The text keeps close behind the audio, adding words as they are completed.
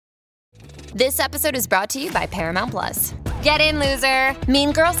This episode is brought to you by Paramount Plus. Get in, loser!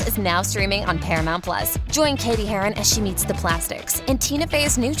 Mean Girls is now streaming on Paramount Plus. Join Katie Heron as she meets the plastics in Tina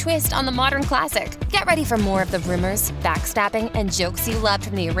Fey's new twist on the modern classic. Get ready for more of the rumors, backstabbing, and jokes you loved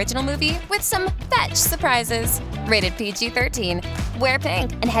from the original movie with some fetch surprises. Rated PG-13. Wear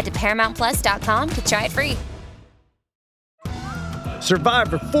pink and head to ParamountPlus.com to try it free.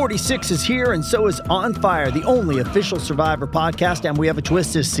 Survivor 46 is here, and so is On Fire, the only official Survivor podcast, and we have a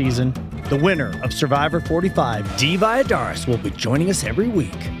twist this season. The winner of Survivor 45, Dee Valladares, will be joining us every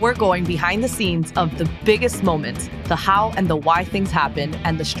week. We're going behind the scenes of the biggest moments, the how and the why things happen,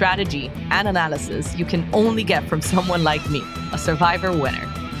 and the strategy and analysis you can only get from someone like me, a Survivor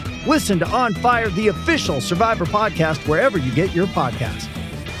winner. Listen to On Fire, the official Survivor podcast, wherever you get your podcasts.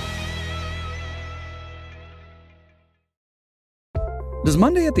 Does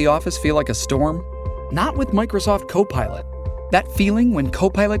Monday at the office feel like a storm? Not with Microsoft Copilot. That feeling when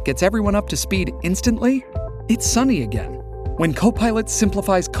Copilot gets everyone up to speed instantly? It's sunny again. When Copilot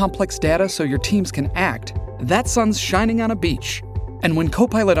simplifies complex data so your teams can act, that sun's shining on a beach. And when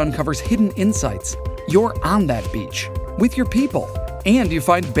Copilot uncovers hidden insights, you're on that beach with your people, and you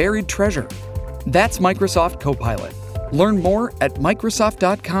find buried treasure. That's Microsoft Copilot. Learn more at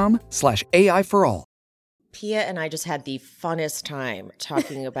Microsoft.com/AI for all. Pia and I just had the funnest time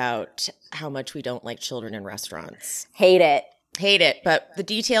talking about how much we don't like children in restaurants. Hate it. Hate it, but the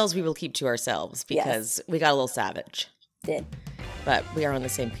details we will keep to ourselves because we got a little savage. Did. But we are on the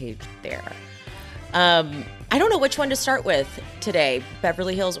same page there. I don't know which one to start with today,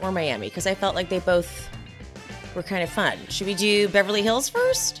 Beverly Hills or Miami, because I felt like they both were kind of fun. Should we do Beverly Hills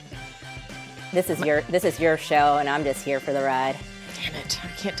first? This is your show, and I'm just here for the ride. Damn it, I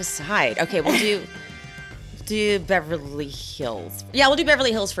can't decide. Okay, we'll do Beverly Hills. Yeah, we'll do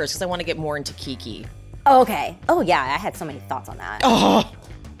Beverly Hills first because I want to get more into Kiki. Oh, okay. Oh, yeah, I had so many thoughts on that. Oh,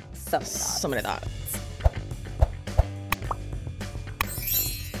 So many thoughts.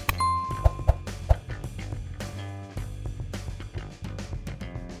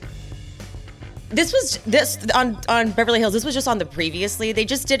 This on Beverly Hills. This was just on the previously. They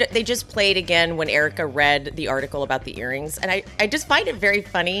just played again when Erica read the article about the earrings, and I just find it very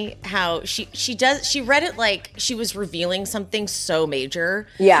funny how she read it like she was revealing something so major.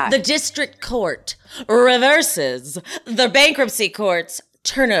 Yeah. The district court reverses the bankruptcy court's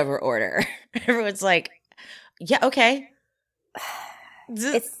turnover order. Everyone's like, yeah, okay.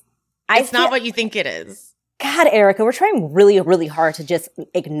 It's not what you think it is. God, Erica, we're trying really, really hard to just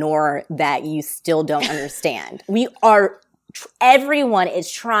ignore that you still don't understand. Everyone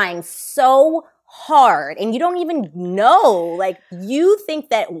is trying so hard, and you don't even know. Like, you think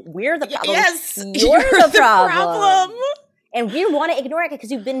that we're the problem. Yes, you're the problem. And we want to ignore it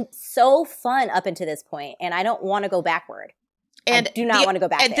because you've been so fun up until this point, and I don't want to go backward. And I do not want to go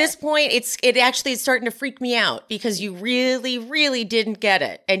back At this point, it actually is starting to freak me out because you really, really didn't get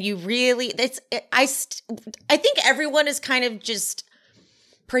it. And you really, I think everyone is kind of just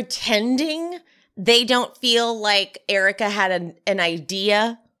pretending they don't feel like Erica had an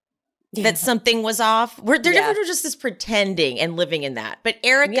idea that something was off. We're just this pretending and living in that. But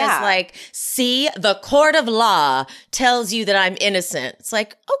Erica's like, see, the court of law tells you that I'm innocent. It's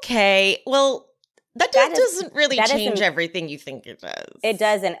like, okay, well, That doesn't really change everything you think it does. It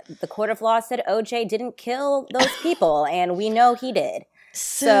doesn't. The court of law said OJ didn't kill those people, and we know he did.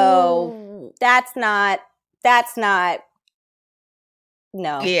 So that's not.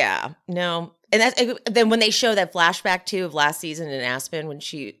 No. Yeah. No. And then when they show that flashback too of last season in Aspen when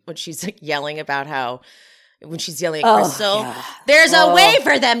she's like yelling about how. When she's yelling at Crystal, there's a way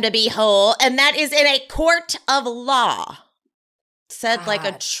for them to be whole, and that is in a court of law. Said like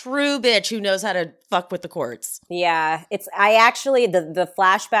a true bitch who knows how to fuck with the courts. Yeah, I actually the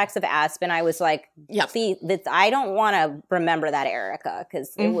flashbacks of Aspen. I was like, see, I don't want to remember that Erica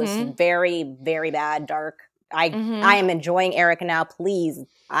because it was very, very bad, dark. I am enjoying Erica now. Please,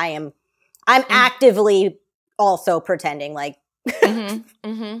 I'm actively also pretending like.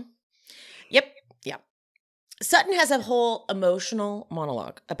 Yep. Sutton has a whole emotional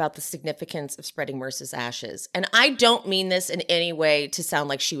monologue about the significance of spreading Merce's ashes. And I don't mean this in any way to sound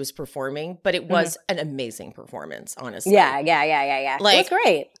like she was performing, but it was an amazing performance, honestly. Yeah. Like, it was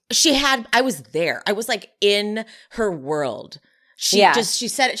great. I was there. I was like in her world. She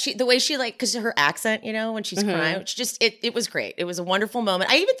said it, the way she like, because her accent, when she's crying, it was great. It was a wonderful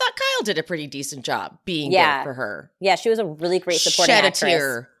moment. I even thought Kyle did a pretty decent job being there for her. Yeah, she was a really great supporting actress. Shed a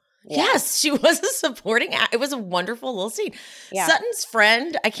tear. Yeah. Yes, she was a supporting It was a wonderful little scene. Yeah. Sutton's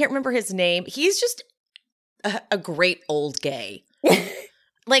friend, I can't remember his name. He's just a great old gay.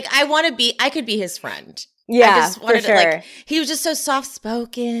 Like I could be his friend. Yeah, I just wanted for sure. to, like, he was just so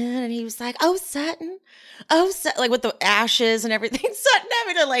soft-spoken, and he was like, oh, Sutton. Oh, like with the ashes and everything. Sutton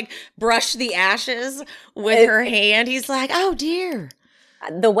having to like brush the ashes with her hand. He's like, oh, dear.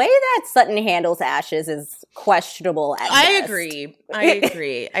 The way that Sutton handles ashes is questionable at I best.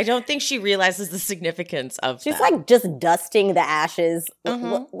 agree. I don't think she realizes the significance of She's that. like just dusting the ashes.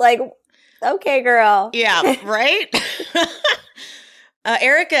 Like, okay, girl. Yeah, right?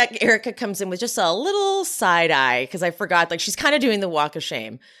 Erica comes in with just a little side eye because I forgot, like, she's kind of doing the walk of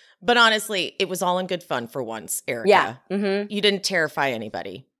shame. But honestly, it was all in good fun for once, Erica. Yeah. Mm-hmm. You didn't terrify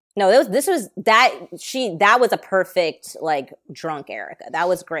anybody. No, that was a perfect, like, drunk Erica. That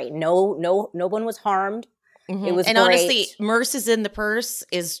was great. No one was harmed. Mm-hmm. It was and great. honestly, Merce is in the purse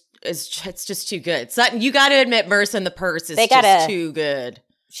is it's just too good. Sutton, you got to admit, Merce in the purse is just too good.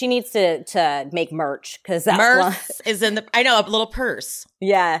 She needs to make merch because Merce is in the. I know, a little purse.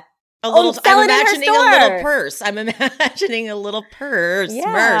 Yeah. I'm imagining a little purse. I'm imagining a little purse.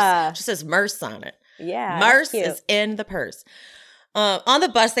 Yeah. Merce. It just says Merce on it. Yeah. Merce is in the purse. On the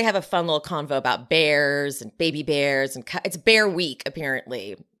bus, they have a fun little convo about bears and baby bears. And it's Bear Week,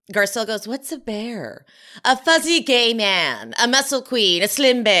 apparently. Garcelle goes, what's a bear? A fuzzy gay man, a muscle queen, a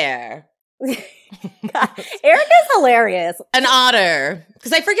slim bear. God, Erica's hilarious. An otter.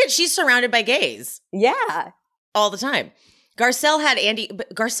 Because I forget she's surrounded by gays. Yeah. All the time. Garcelle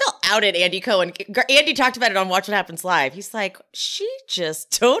outed Andy Cohen. Andy talked about it on Watch What Happens Live. He's like, she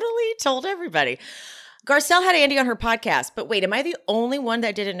just totally told everybody. Garcelle had Andy on her podcast. But wait, am I the only one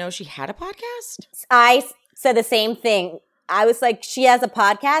that didn't know she had a podcast? I said the same thing. I was like, she has a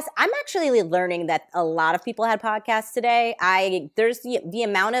podcast. I'm actually learning that a lot of people had podcasts today. There's the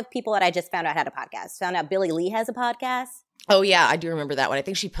amount of people that I just found out had a podcast. Found out Billie Lee has a podcast. Oh, yeah. I do remember that one. I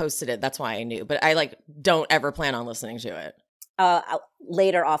think she posted it. That's why I knew. But I don't ever plan on listening to it.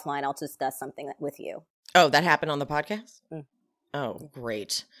 Later offline, I'll discuss something with you. Oh, that happened on the podcast? Mm. Oh,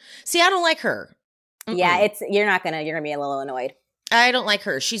 great. See, I don't like her. Mm-mm. Yeah, you're gonna be a little annoyed. I don't like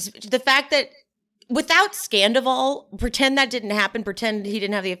her. She's the fact that without Scandival, pretend that didn't happen, pretend he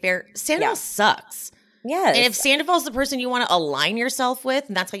didn't have the affair. Sandoval sucks. Yes. And if Sandoval's the person you want to align yourself with,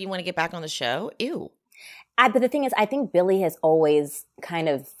 and that's how you want to get back on the show, ew. But the thing is, I think Billie has always kind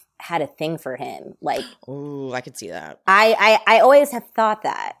of had a thing for him. Like, ooh, I could see that. I always have thought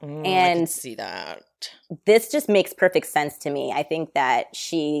that. And I could see that. This just makes perfect sense to me. I think that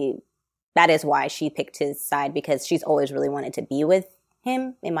that is why she picked his side, because she's always really wanted to be with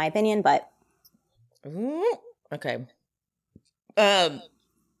him, in my opinion, but. Okay. But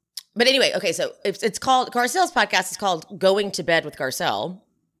anyway, okay, so it's called, Garcelle's podcast is called Going to Bed with Garcelle.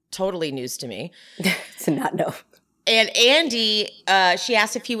 Totally news to me. To not know. And Andy, she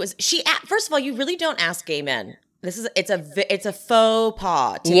asked if he was, first of all, you really don't ask gay men. It's a faux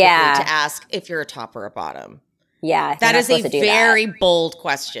pas typically to ask if you're a top or a bottom. Yeah. That is a very bold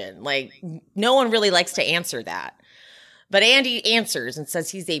question. Like, no one really likes to answer that. But Andy answers and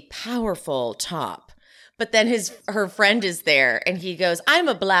says he's a powerful top. But then her friend is there and he goes, I'm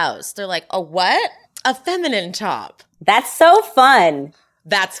a blouse. They're like, a what? A feminine top. That's so fun.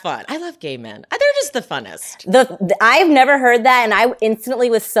 That's fun. I love gay men. They're just the funnest. I've never heard that, and I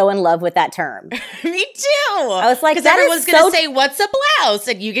instantly was so in love with that term. Me too. I was like, because everyone's going to say, what's a blouse?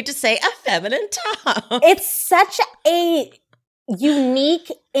 And you get to say a feminine top. It's such a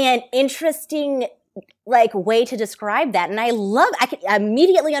unique and interesting way to describe that. And I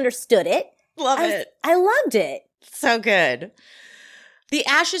immediately understood it. Love it. I loved it. So good. The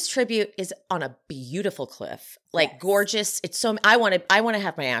Ashes tribute is on a beautiful cliff, gorgeous. It's so I want to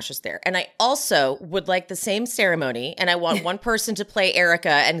have my ashes there, and I also would like the same ceremony. And I want one person to play Erica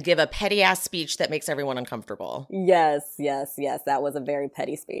and give a petty ass speech that makes everyone uncomfortable. Yes. That was a very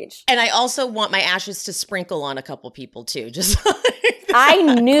petty speech. And I also want my ashes to sprinkle on a couple people too. Just I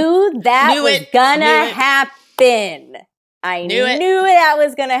knew that was gonna happen. I knew that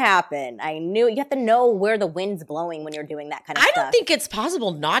was going to happen. I knew you have to know where the wind's blowing when you're doing that kind of stuff. I don't think it's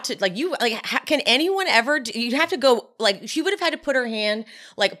possible not to can anyone ever you'd have to go she would have had to put her hand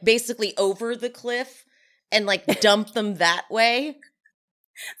basically over the cliff and dump them that way.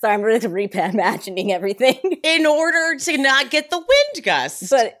 So I'm really reimagining everything in order to not get the wind gust.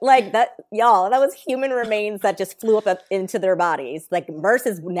 But that was human remains that just flew up into their bodies. Merce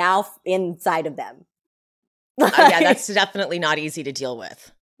is now inside of them. Yeah, that's definitely not easy to deal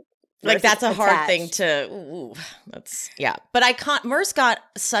with. That's a hard thing to. But Merce got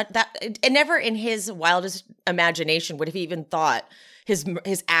such that, and never in his wildest imagination would have even thought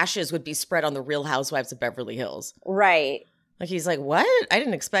his ashes would be spread on the Real Housewives of Beverly Hills. Right. He's like, what? I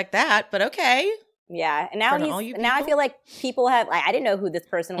didn't expect that, but okay. Yeah, and now I feel like people have. Like, I didn't know who this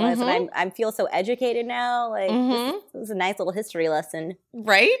person was, and I feel so educated now. Like this is a nice little history lesson,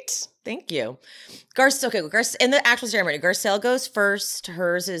 right? Thank you, Garcelle. Okay, in the actual ceremony, Garcelle goes first.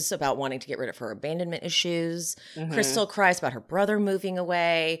 Hers is about wanting to get rid of her abandonment issues. Crystal cries about her brother moving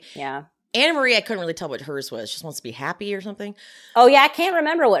away. Yeah. Anna Marie, I couldn't really tell what hers was. She just wants to be happy or something. Oh, yeah. I can't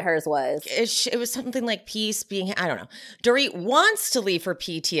remember what hers was. It was something like peace, being, I don't know. Dorit wants to leave for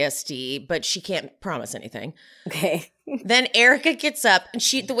PTSD, but she can't promise anything. Okay. Then Erica gets up, and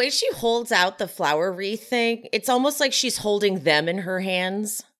the way she holds out the flower wreath thing, it's almost like she's holding them in her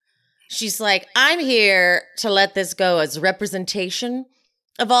hands. She's like, I'm here to let this go as representation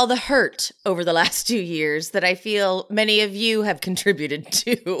of all the hurt over the last 2 years that I feel many of you have contributed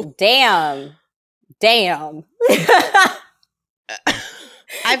to. Damn.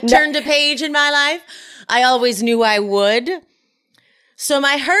 I've turned a page in my life. I always knew I would. So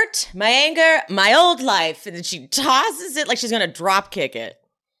my hurt, my anger, my old life, and then she tosses it like she's going to drop kick it.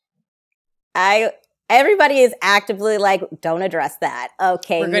 Everybody is actively like, don't address that.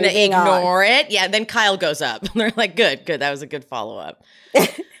 Okay, we're going to ignore it. Yeah, then Kyle goes up. They're like, good. That was a good follow-up.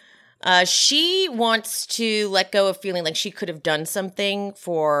 She wants to let go of feeling like she could have done something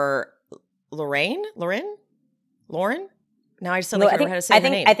for Lauren? Now I still don't remember how to say her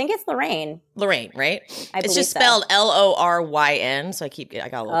name. I think it's Lorraine. Lorraine, right? It's just so. spelled Loryn, so I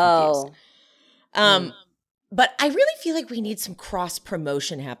got a little confused. But I really feel like we need some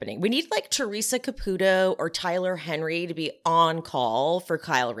cross-promotion happening. We need like Teresa Caputo or Tyler Henry to be on call for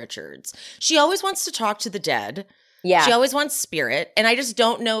Kyle Richards. She always wants to talk to the dead. Yeah. She always wants spirit. And I just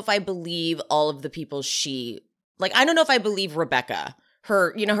don't know if I believe all of the people I don't know if I believe Rebecca,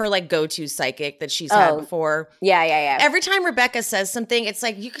 her like go-to psychic that she's had before. Yeah. Every time Rebecca says something, it's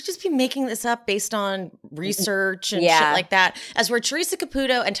like, you could just be making this up based on research and shit like that. As where Teresa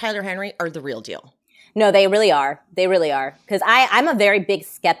Caputo and Tyler Henry are the real deal. No, they really are. Because I'm a very big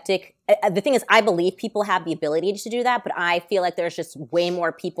skeptic. The thing is, I believe people have the ability to do that, but I feel like there's just way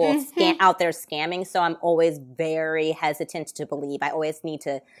more people out there scamming. So I'm always very hesitant to believe. I always need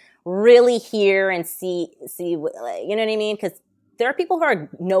to really hear and see, you know what I mean? Because there are people who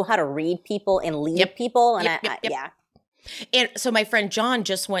know how to read people and lead people. And yeah. And so my friend John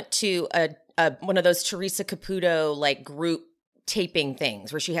just went to one of those Teresa Caputo like group taping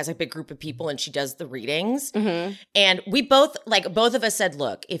things where she has a big group of people and she does the readings. And we both of us said,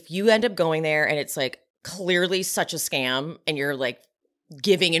 look, if you end up going there and it's like clearly such a scam and you're like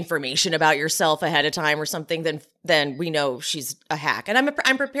giving information about yourself ahead of time or something, then we know she's a hack. And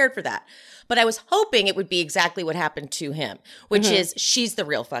I'm prepared for that. But I was hoping it would be exactly what happened to him, which is she's the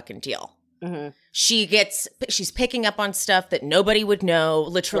real fucking deal. She's picking up on stuff that nobody would know.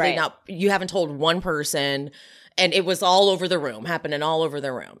 Literally you haven't told one person. And it was all over the room, happening all over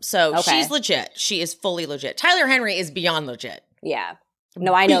the room. So she's legit. She is fully legit. Tyler Henry is beyond legit. Yeah.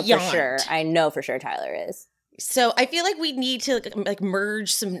 No, I know for sure. I know for sure Tyler is. So I feel like we need to like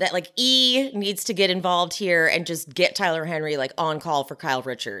merge some, like E needs to get involved here and just get Tyler Henry like on call for Kyle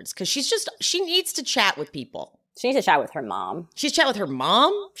Richards. Because she needs to chat with people. She needs to chat with her mom. She needs to chat with her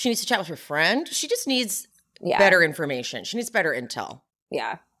mom. She needs to chat with her friend. She just needs better information. She needs better intel.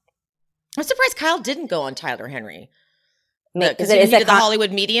 Yeah. I'm surprised Kyle didn't go on Tyler Henry. Because he needed the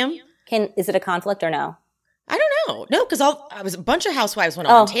Hollywood medium. Is it a conflict or no? I don't know. No, because I was a bunch of housewives went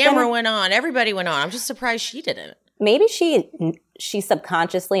on. Tamara went on. Everybody went on. I'm just surprised she didn't. Maybe she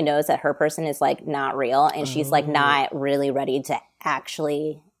subconsciously knows that her person is like not real, and she's like not really ready to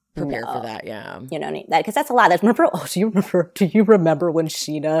actually prepare for that. Yeah, you know that because that's a lot. Do you remember when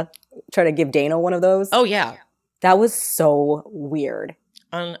Sheena tried to give Dana one of those? Oh yeah, that was so weird.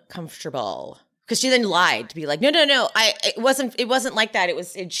 Uncomfortable because she then lied to be like, no, it wasn't like that.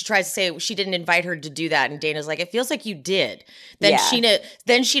 She tries to say she didn't invite her to do that, and Dana's like, it feels like you did. Then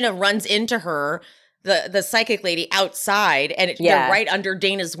Sheena runs into her, the psychic lady outside, and they're right under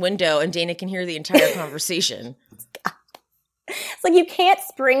Dana's window, and Dana can hear the entire conversation. It's like you can't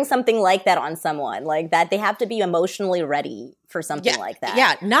spring something like that on someone like that. They have to be emotionally ready for something like that.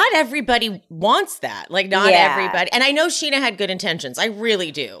 Yeah, not everybody wants that. Like not everybody. And I know Sheena had good intentions. I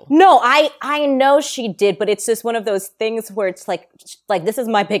really do. No, I know she did, but it's just one of those things where it's like this is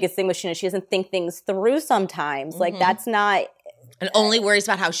my biggest thing with Sheena. She doesn't think things through sometimes. Like that's not. And only worries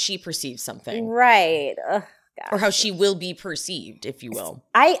about how she perceives something. Right. Ugh. Or how she will be perceived, if you will.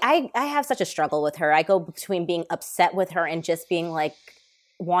 I have such a struggle with her. I go between being upset with her and just being like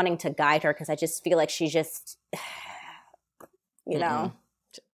wanting to guide her because I just feel like she just, you know.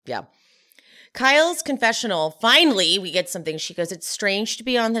 Yeah. Kyle's confessional, finally, we get something. She goes, it's strange to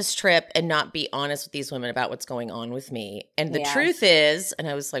be on this trip and not be honest with these women about what's going on with me. And the truth is, and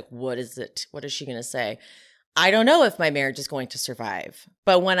I was like, what is it? What is she going to say? I don't know if my marriage is going to survive,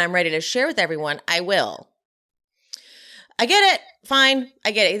 but when I'm ready to share with everyone, I will. I get it. Fine.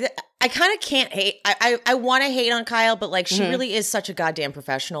 I get it. I kind of can't hate. I want to hate on Kyle, but like she really is such a goddamn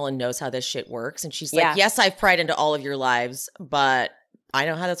professional and knows how this shit works. And she's like, yes, I've pried into all of your lives, but I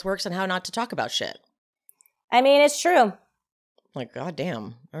know how this works and how not to talk about shit. I mean, it's true. Like,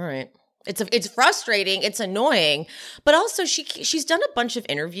 goddamn. All right. It's frustrating. It's annoying. But also she's done a bunch of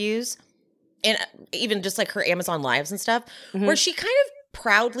interviews and even just like her Amazon Lives and stuff where she kind of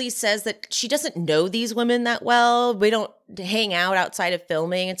proudly says that she doesn't know these women that well. We don't hang out outside of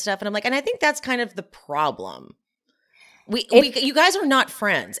filming and stuff. And I'm like, and I think that's kind of the problem. You guys are not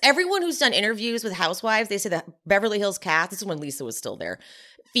friends. Everyone who's done interviews with housewives, they say that Beverly Hills cast, this is when Lisa was still there,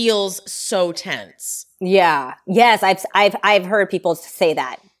 feels so tense. Yeah. Yes, I've heard people say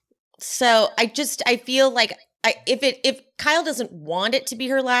that. So I feel like if Kyle doesn't want it to be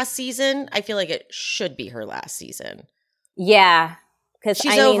her last season, I feel like it should be her last season. Yeah. Because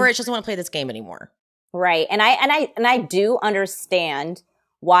she's over it. She doesn't want to play this game anymore. Right. And I do understand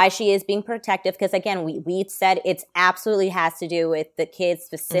why she is being protective. Because again, we said it's absolutely has to do with the kids,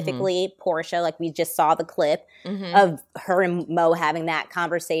 specifically Portia. Like we just saw the clip of her and Mo having that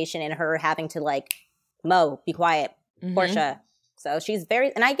conversation and her having to like, Mo, be quiet, Portia. So she's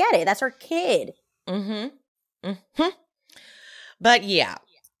very, and I get it. That's her kid. But yeah.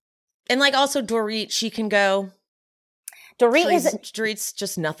 And like also Dorit, she can go. Dorit's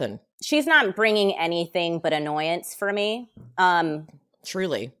just nothing. She's not bringing anything but annoyance for me.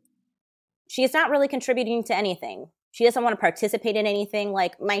 Truly. She's not really contributing to anything. She doesn't want to participate in anything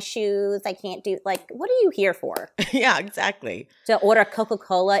like my shoes. I can't do, like, what are you here for? Yeah, exactly. To order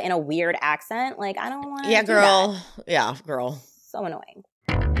Coca-Cola in a weird accent? Like, I don't want to do girl. That. Yeah, girl. So annoying.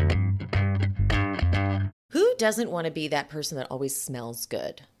 Who doesn't want to be that person that always smells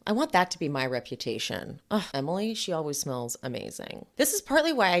good? I want that to be my reputation. Ugh, Emily, she always smells amazing. This is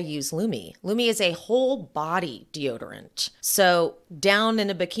partly why I use Lumi. Lumi is a whole body deodorant. So down in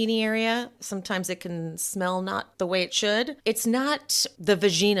a bikini area, sometimes it can smell not the way it should. It's not the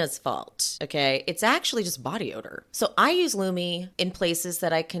vagina's fault, okay? It's actually just body odor. So I use Lumi in places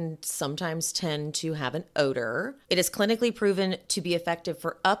that I can sometimes tend to have an odor. It is clinically proven to be effective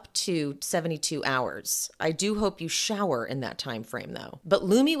for up to 72 hours. I do hope you shower in that time frame though. But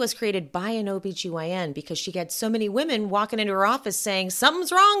Lumi was created by an OBGYN because she had so many women walking into her office saying,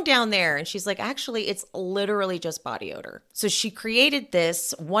 something's wrong down there. And she's like, actually, it's literally just body odor. So she created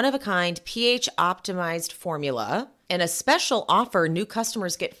this one-of-a-kind pH optimized formula. And a special offer, new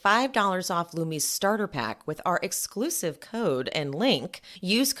customers get $5 off Lumi's starter pack with our exclusive code and link.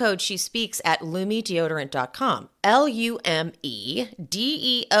 Use code SheSpeaks at LumiDeodorant.com.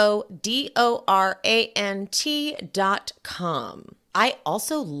 LumiDeodorant.com. I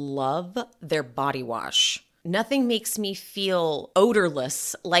also love their body wash. Nothing makes me feel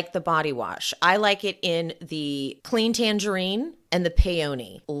odorless like the body wash. I like it in the Clean Tangerine and the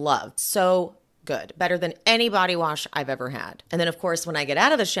Peony. Love. So good. Better than any body wash I've ever had. And then, of course, when I get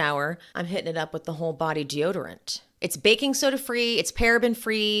out of the shower, I'm hitting it up with the whole body deodorant. It's baking soda free, it's paraben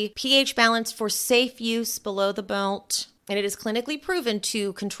free, pH balanced for safe use below the belt. And it is clinically proven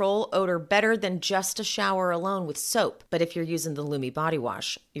to control odor better than just a shower alone with soap. But if you're using the Lumi body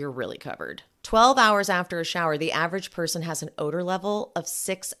wash, you're really covered. 12 hours after a shower, the average person has an odor level of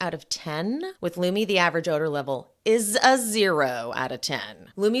 6 out of 10. With Lumi, the average odor level is a 0 out of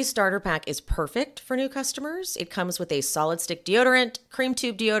 10. Lumi's starter pack is perfect for new customers. It comes with a solid stick deodorant, cream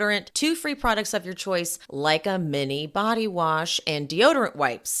tube deodorant, 2 free products of your choice, like a mini body wash and deodorant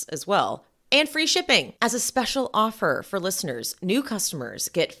wipes as well. And free shipping. As a special offer for listeners, new customers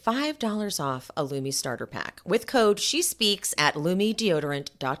get $5 off a Lumi starter pack with code SheSpeaks at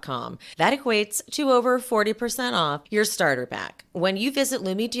LumiDeodorant.com. That equates to over 40% off your starter pack when you visit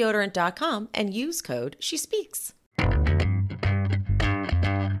LumiDeodorant.com and use code SheSpeaks.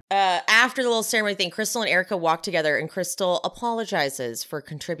 After the little ceremony thing, Crystal and Erica walk together and Crystal apologizes for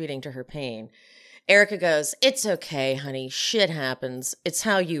contributing to her pain. Erica goes, "It's okay, honey. Shit happens. It's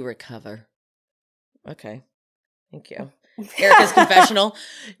how you recover." Okay. Thank you. Erica's confessional.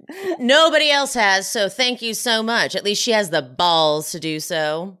 Nobody else has, so thank you so much. At least she has the balls to do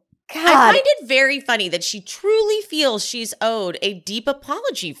so. God. I find it very funny that she truly feels she's owed a deep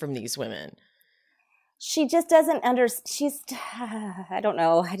apology from these women. She just doesn't I don't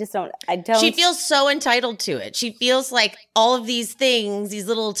know. I don't. She feels so entitled to it. She feels like all of these things, these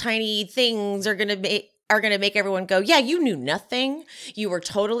little tiny things are going to are going to make everyone go, yeah, you knew nothing. You were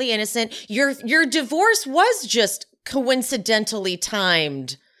totally innocent. Your divorce was just coincidentally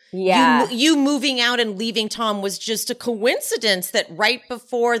timed. Yeah. You moving out and leaving Tom was just a coincidence that right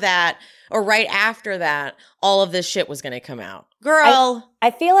before that or right after that, all of this shit was going to come out. Girl.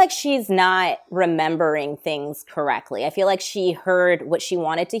 I feel like she's not remembering things correctly. I feel like she heard what she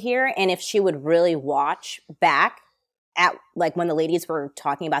wanted to hear. And if she would really watch back at like when the ladies were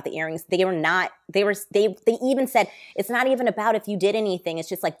talking about the earrings, they even said, it's not even about if you did anything. It's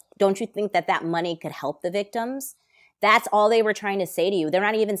just like, don't you think that money could help the victims? That's all they were trying to say to you. They're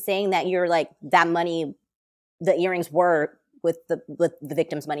not even saying that you're like that money, the earrings were with the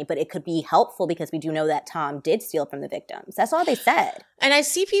victim's money, but it could be helpful because we do know that Tom did steal from the victims. That's all they said. And I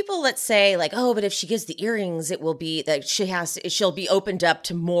see people that say like, oh, but if she gives the earrings, it will be that she'll be opened up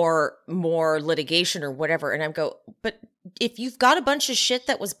to more litigation or whatever. And I go, but if you've got a bunch of shit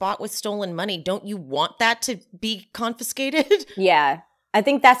that was bought with stolen money, don't you want that to be confiscated? Yeah. I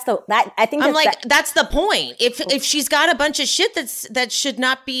think that's the point. If she's got a bunch of shit that should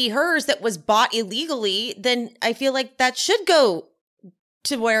not be hers that was bought illegally, then I feel like that should go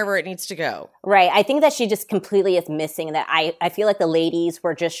to wherever it needs to go. Right. I think that she just completely is missing that. I feel like the ladies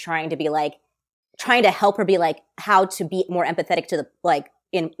were just trying to help her be like how to be more empathetic to the like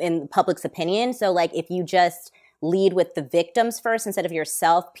in the public's opinion. So like if you just lead with the victims first instead of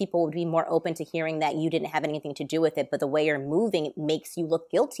yourself, people would be more open to hearing that you didn't have anything to do with it. But the way you're moving, it makes you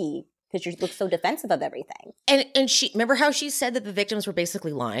look guilty because you look so defensive of everything. And she, remember how she said that the victims were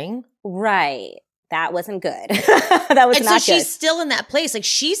basically lying? Right. That wasn't good. That was not good. And so she's still in that place. Like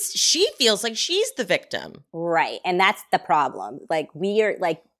she feels like she's the victim. Right. And that's the problem. Like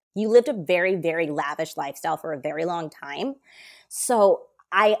you lived a very, very lavish lifestyle for a very long time. So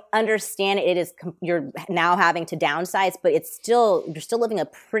I understand it is you're now having to downsize, but you're still living a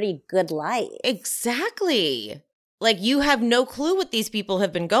pretty good life. Exactly. Like you have no clue what these people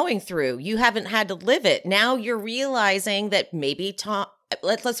have been going through. You haven't had to live it. Now you're realizing that maybe Tom,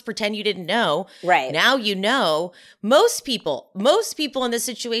 let's pretend you didn't know. Right. Now you know. Most people in this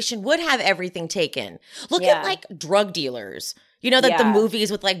situation would have everything taken. Look at like drug dealers. You know that the movies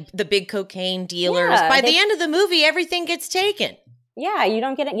with like the big cocaine dealers, by the end of the movie, everything gets taken. Yeah, you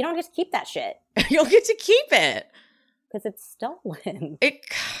don't get it. You don't get to keep that shit. You don't get to keep it because it's stolen.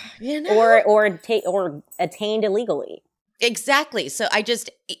 Or attained illegally. Exactly. So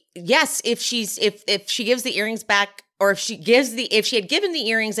if she gives the earrings back, or if she had given the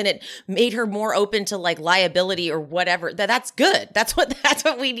earrings and it made her more open to like liability or whatever, that's good. That's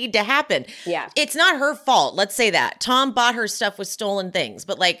what we need to happen. Yeah. It's not her fault. Let's say that Tom bought her stuff with stolen things,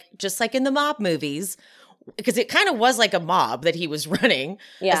 but like just like in the mob movies. Because it kind of was like a mob that he was running,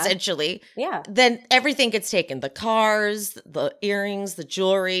 essentially. Yeah. Then everything gets taken. The cars, the earrings, the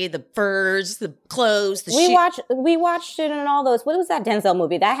jewelry, the furs, the clothes, We watched it in all those. What was that Denzel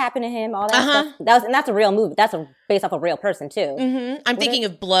movie? That happened to him, all that stuff. That's a real movie. That's based off a real person, too. Mm-hmm. I'm thinking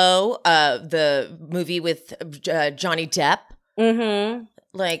of Blow, the movie with Johnny Depp. Mm-hmm.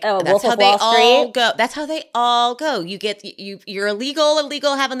 Like that's how they all go. That's how they all go. You're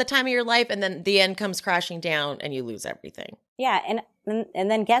illegal having the time of your life, and then the end comes crashing down, and you lose everything. Yeah, and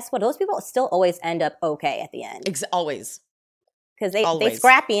then guess what? Those people still always end up okay at the end. Always, because they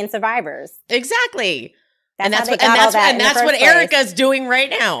scrappy in Survivors. Exactly. That's what Erica's doing right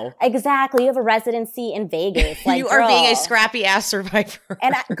now. Exactly. You have a residency in Vegas. Like, you are being a scrappy ass survivor,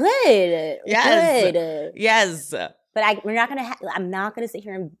 and good. Yes. Good. Yes. But I'm not gonna sit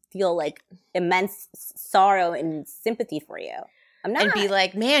here and feel like immense sorrow and sympathy for you. I'm not. And be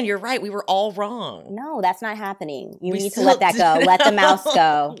like, man, you're right. We were all wrong. No, that's not happening. You need to let that go. Let the mouse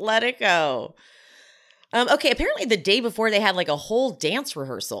go. Let it go. Okay, apparently the day before they had like a whole dance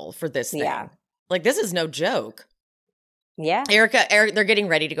rehearsal for this thing. Yeah. Like this is no joke. Yeah. Erica, they're getting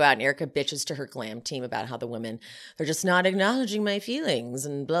ready to go out, and Erica bitches to her glam team about how the women, they're just not acknowledging my feelings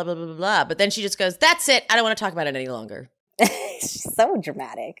and blah, blah, blah, blah, blah. But then she just goes, that's it. I don't want to talk about it any longer. She's so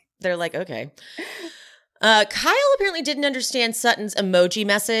dramatic. They're like, okay. Kyle apparently didn't understand Sutton's emoji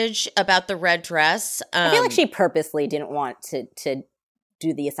message about the red dress. I feel like she purposely didn't want to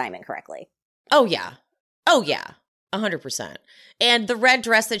do the assignment correctly. Oh, yeah. 100%. And the red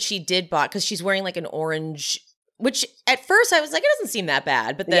dress that she did bought, because she's wearing like an orange, which at first I was like, it doesn't seem that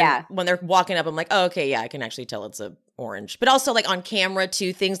bad. But then when they're walking up, I'm like, oh, okay, yeah, I can actually tell it's a orange. But also like on camera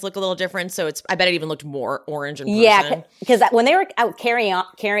too, things look a little different. So I bet it even looked more orange in person. Yeah, because when they were out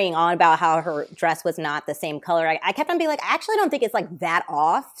carrying on about how her dress was not the same color, I kept on being like, I actually don't think it's like that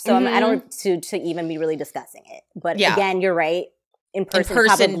off. So I don't to even be really discussing it. But again, you're right. In person,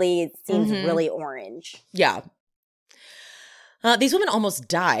 probably it seems really orange. Yeah. These women almost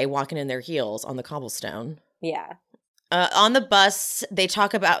die walking in their heels on the cobblestone. Yeah. On the bus, they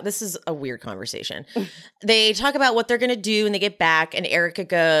talk about, this is a weird conversation. They talk about what they're going to do when they get back. And Erica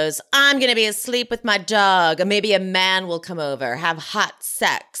goes, I'm going to be asleep with my dog. Or maybe a man will come over, have hot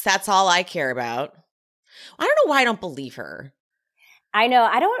sex. That's all I care about. I don't know why I don't believe her. I know.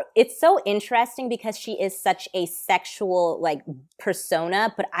 It's so interesting because she is such a sexual like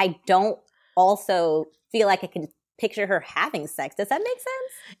persona, but I don't also feel like I can picture her having sex. Does that make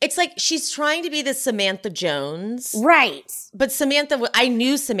sense? It's like she's trying to be the Samantha Jones. Right. But I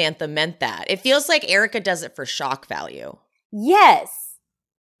knew Samantha meant that. It feels like Erica does it for shock value. Yes.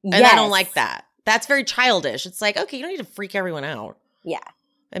 And I don't like that. That's very childish. It's like, okay, you don't need to freak everyone out. Yeah.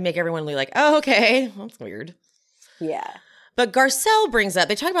 And make everyone be like, oh, okay. That's weird. Yeah. But Garcelle brings up,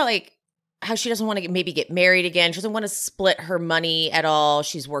 they talk about like how she doesn't want to maybe get married again. She doesn't want to split her money at all.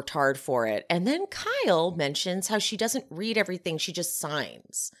 She's worked hard for it. And then Kyle mentions how she doesn't read everything. She just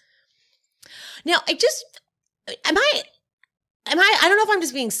signs. Now, I don't know if I'm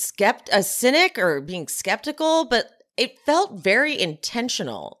just being a cynic or being skeptical, but it felt very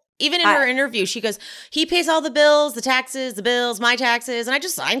intentional. Even in her interview, she goes, he pays all the bills, the taxes, the bills, my taxes, and I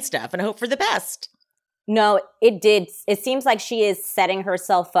just sign stuff and hope for the best. No, it did. It seems like she is setting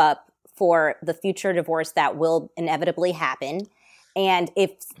herself up for the future divorce that will inevitably happen. And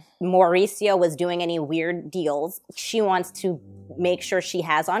if Mauricio was doing any weird deals, she wants to make sure she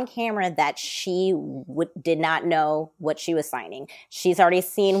has on camera that she did not know what she was signing. She's already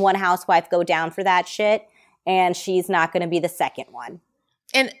seen one housewife go down for that shit, and she's not going to be the second one.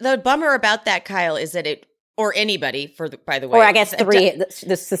 And the bummer about that, Kyle, is that or anybody, by the way. Or I guess this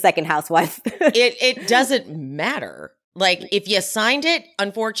is the second housewife. it doesn't matter. Like, if you signed it,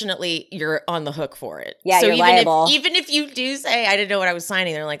 unfortunately, you're on the hook for it. Yeah, so you're liable. Even if you do say, I didn't know what I was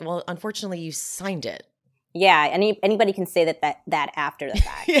signing, they're like, well, unfortunately, you signed it. Yeah, anybody can say that after the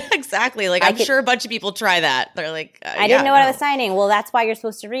fact. Yeah, exactly. Like, I'm sure a bunch of people try that. They're like, I didn't know what I was signing. Well, that's why you're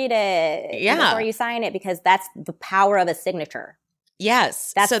supposed to read it before you sign it, because that's the power of a signature.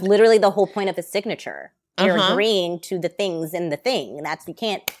 Yes. That's literally the whole point of a signature. You're agreeing to the things in the thing. And you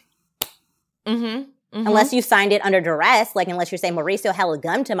can't. Unless you signed it under duress, like unless you're saying Mauricio held a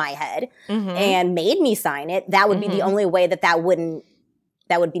gun to my head and made me sign it, that would be the only way that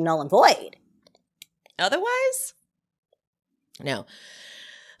would be null and void. Otherwise? No.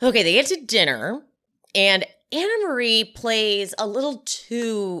 Okay, they get to dinner and Anna Marie plays a little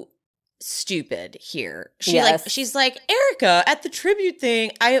too stupid here. She's like, Erica, at the tribute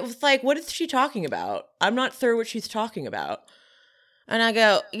thing, I was like, what is she talking about? I'm not sure what she's talking about. And I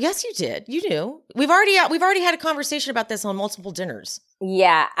go, yes, you did. You knew. We've already had a conversation about this on multiple dinners.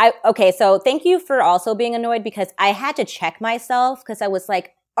 Yeah. Okay. So thank you for also being annoyed, because I had to check myself, because I was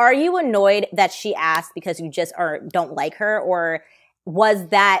like, are you annoyed that she asked because you just don't like her? Or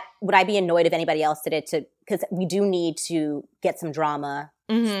would I be annoyed if anybody else did it because we do need to get some drama,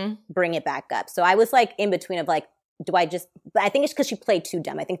 bring it back up. So I was like in between of like, I think it's because she played too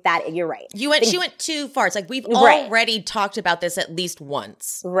dumb. I think that you're right. She went too far. It's like we've already talked about this at least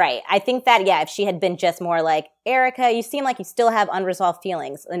once. Right. I think that, if she had been just more like, Erica, you seem like you still have unresolved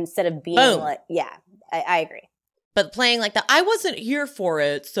feelings, instead of being like, I agree. But playing like that, I wasn't here for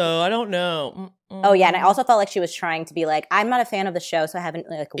it, so I don't know. Oh, yeah. And I also felt like she was trying to be like, I'm not a fan of the show, so I haven't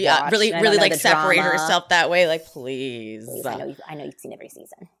watched. Yeah, really like separate herself that way. Like, please. I know you've seen every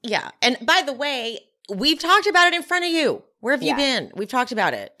season. Yeah. And by the way, we've talked about it in front of you. Where have you been? We've talked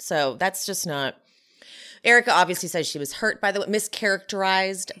about it. So that's just not. Erica obviously says she was hurt by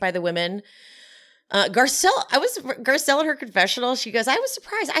mischaracterized by the women. Garcelle in her confessional, she goes, I was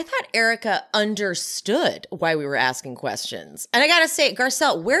surprised. I thought Erica understood why we were asking questions. And I got to say,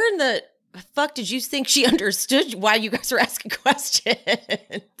 Garcelle, where in the fuck did you think she understood why you guys were asking questions?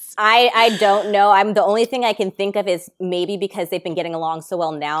 I don't know. The only thing I can think of is maybe because they've been getting along so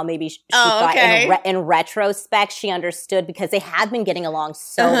well now, maybe she thought in retrospect she understood because they had been getting along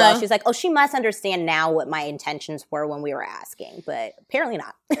so well. She's like, oh, she must understand now what my intentions were when we were asking, but apparently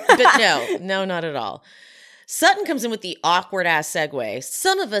not. But no, not at all. Sutton comes in with the awkward ass segue.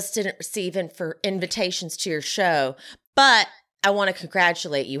 Some of us didn't receive invitations to your show, but I want to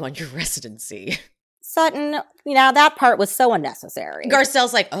congratulate you on your residency. Sutton, that part was so unnecessary.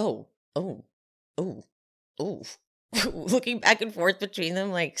 Garcelle's like, oh. Looking back and forth between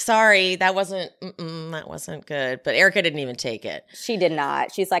them, like, sorry, that wasn't good. But Erica didn't even take it. She did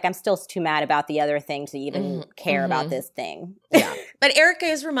not. She's like, I'm still too mad about the other thing to even care about this thing. Yeah. But Erica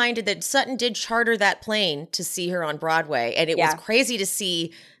is reminded that Sutton did charter that plane to see her on Broadway. And it was crazy to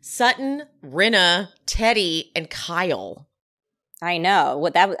see Sutton, Rinna, Teddy, and Kyle. I know.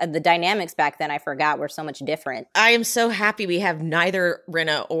 The dynamics back then, I forgot, were so much different. I am so happy we have neither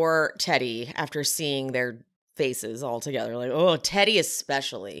Rinna or Teddy after seeing their faces all together. Like, oh, Teddy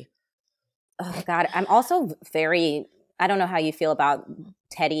especially. Oh, God. I'm also I don't know how you feel about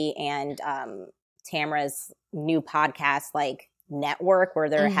Teddy and Tamra's new podcast, like, network, where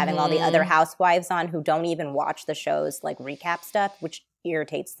they're having all the other housewives on who don't even watch the show's, like, recap stuff, which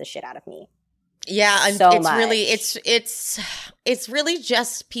irritates the shit out of me. Yeah, so it's much. really it's really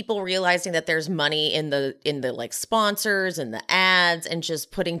just people realizing that there's money in the like sponsors and the ads and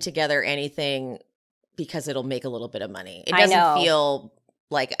just putting together anything because it'll make a little bit of money. It doesn't feel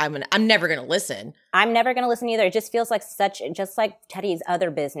like I'm never going to listen. I'm never going to listen either. It just feels like just like Teddy's other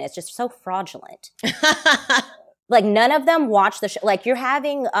business, just so fraudulent. Like, none of them watch the show. Like, you're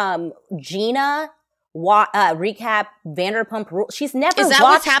having Gina recap Vanderpump Rules. She's never Is that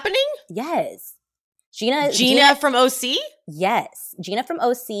what's happening? Yes. Gina from OC? Yes. Gina from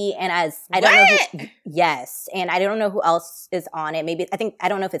OC, and I don't know who, yes. And I don't know who else is on it. I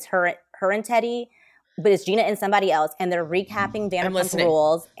don't know if it's her and Teddy, but it's Gina and somebody else, and they're recapping Vanderpump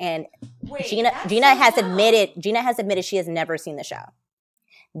Rules. And Gina has admitted she has never seen the show.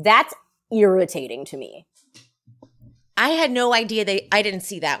 That's irritating to me. I had no idea I didn't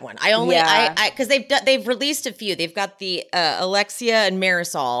see that one. Because they've released a few. They've got the Alexia and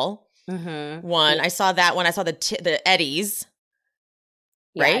Marisol one. I saw that one. I saw the Eddies,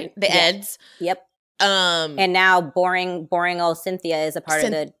 right? The Eds. Yep. And now boring old Cynthia is a part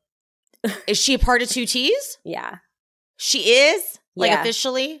of the. Is she a part of 2Ts? Yeah, she is. Like,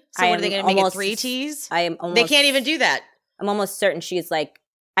 officially. So what are they going to make it 3Ts? They can't even do that. I'm almost certain she's like.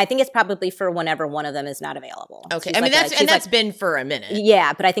 I think it's probably for whenever one of them is not available. Okay, she's that's been for a minute.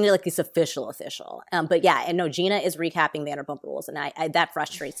 Yeah, but I think it's official. But yeah, and no, Gina is recapping Vanderpump Rules, and I that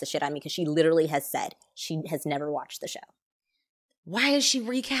frustrates the shit out of me because she literally has said she has never watched the show. Why is she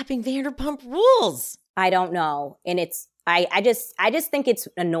recapping Vanderpump Rules? I don't know, and I just think it's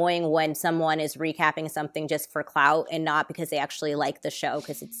annoying when someone is recapping something just for clout and not because they actually like the show,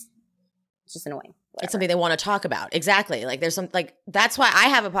 because it's just annoying. Whatever. It's something they want to talk about. Exactly. Like, there's some, like, that's why I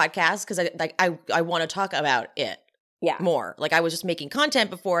have a podcast, because I want to talk about it more. Like, I was just making content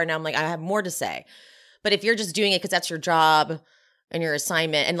before, and now I'm like, I have more to say. But if you're just doing it because that's your job and your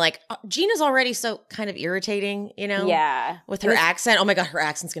assignment, and like, Gina's already so kind of irritating, you know? Yeah. With her accent. Oh my God, her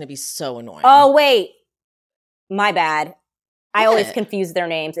accent's going to be so annoying. Oh, wait. My bad. I always confuse their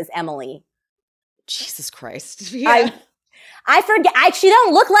names. It's Emily. Jesus Christ. Yeah. I forget. She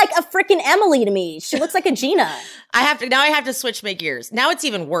don't look like a freaking Emily to me. She looks like a Gina. I have to switch my gears. Now it's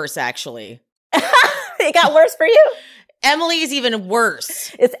even worse, actually. It got worse for you? Emily is even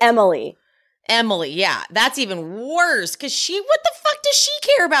worse. It's Emily. Emily, yeah. That's even worse, because what the fuck does she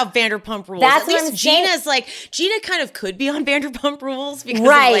care about Vanderpump Rules? That's At least Gina kind of could be on Vanderpump Rules because of,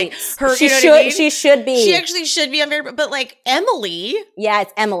 like, her, she should be. She actually should be on Vanderpump, but like Emily. Yeah,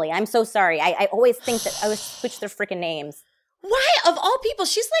 it's Emily. I'm so sorry. I always think that I always switch their freaking names. Why, of all people,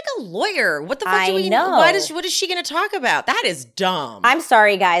 she's like a lawyer. What the fuck do we know? What is she going to talk about? That is dumb. I'm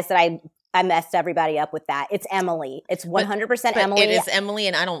sorry, guys, that I messed everybody up with that. It's Emily. It's 100% Emily. It is Emily,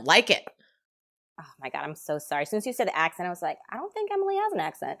 and I don't like it. Oh my God, I'm so sorry. As soon as you said the accent, I was like, I don't think Emily has an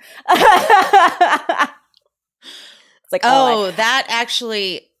accent. It's like, that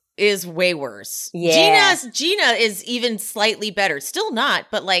actually is way worse. Yeah. Gina is even slightly better. Still not,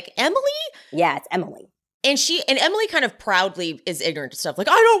 but like Emily? Yeah, it's Emily. And Emily kind of proudly is ignorant to stuff. Like,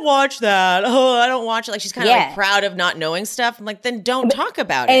 I don't watch that. Oh, I don't watch it. Like, she's kind of like proud of not knowing stuff. I'm like, then don't talk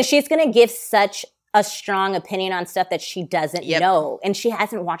about it. And she's going to give such a strong opinion on stuff that she doesn't know. And she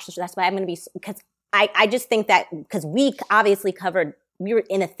hasn't watched the show. That's why I'm going to be, because I just think that, because we obviously we were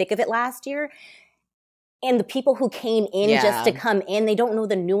in the thick of it last year. And the people who came in just to come in, they don't know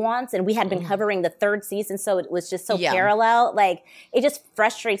the nuance. And we had been covering the third season, so it was just so parallel. Like, it just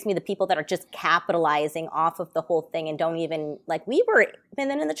frustrates me, the people that are just capitalizing off of the whole thing and don't even, like, we were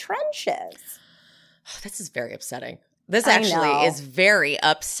been in the trenches. This is very upsetting. This actually is very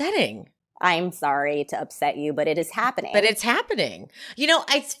upsetting. I'm sorry to upset you, but it is happening. But it's happening. You know,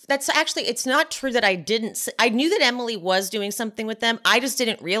 it's not true that I knew that Emily was doing something with them. I just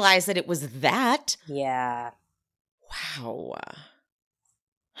didn't realize that it was that. Yeah. Wow.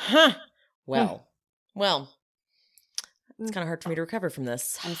 Huh. Well, it's kind of hard for me to recover from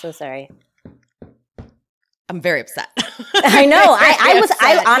this. I'm so sorry. I'm very upset. I know.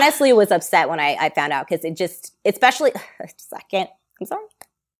 I honestly was upset when I found out, because it just, especially, I'm sorry.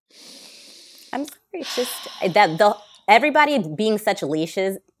 It's just that everybody being such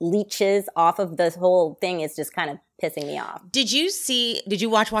leeches off of this whole thing is just kind of pissing me off. Did you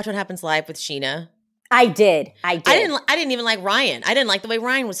watch What Happens Live with Sheena? I did. I didn't even like Ryan. I didn't like the way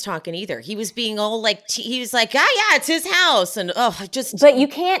Ryan was talking either. He was being all like, he was like, yeah, it's his house. And But you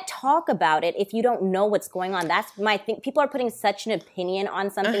can't talk about it if you don't know what's going on. That's my thing. People are putting such an opinion on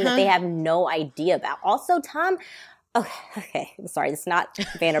something that they have no idea about. Also, Tom, okay. Sorry, it's not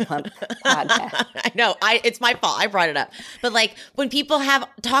Vanderpump podcast. I know. It's my fault. I brought it up. But like when people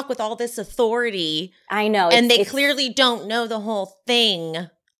talk with all this authority. I know. And they clearly don't know the whole thing.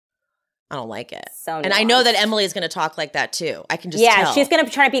 I don't like it. So and I know that Emily is going to talk like that too. I can just tell. Yeah, she's going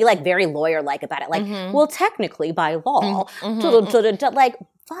to try to be like very lawyer-like about it. Like, well, technically by law,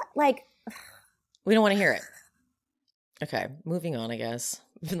 like, we don't want to hear it. Okay, moving on, I guess.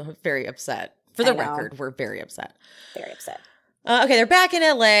 I'm very upset. For the record, we're very upset. Very upset. Okay, they're back in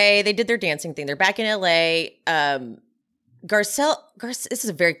LA. They did their dancing thing. They're back in LA. Garcelle, this is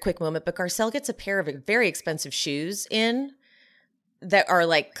a very quick moment, but Garcelle gets a pair of very expensive shoes in that are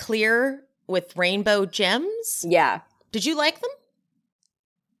like clear with rainbow gems. Yeah. Did you like them?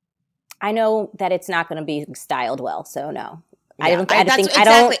 I know that it's not going to be styled well, so no. Yeah,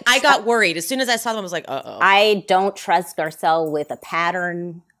 I got worried. As soon as I saw them, I was like, uh-oh. I don't trust Garcelle with a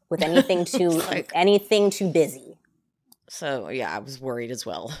pattern, with anything too anything too busy. So, yeah, I was worried as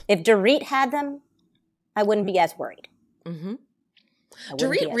well. If Dorit had them, I wouldn't be as worried. Mm-hmm.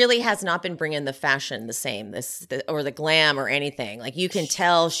 Dorit really has not been bringing the fashion the same, or the glam or anything. Like you can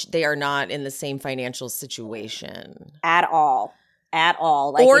tell they are not in the same financial situation at all.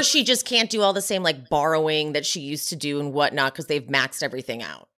 Like, or she just can't do all the same like borrowing that she used to do and whatnot because they've maxed everything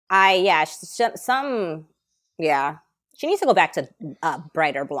out. She needs to go back to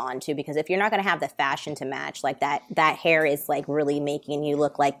brighter blonde too, because if you're not going to have the fashion to match, like that hair is like really making you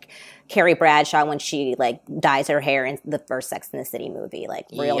look like Carrie Bradshaw when she like dyes her hair in the first Sex and the City movie. Like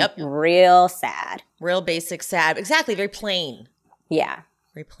real sad. Real basic sad. Exactly. Very plain. Yeah.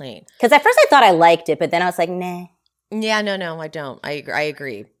 Very plain. Because at first I thought I liked it, but then I was like, nah. Yeah, no, I don't. I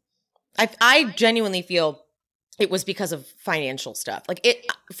agree. I genuinely feel it was because of financial stuff. Like it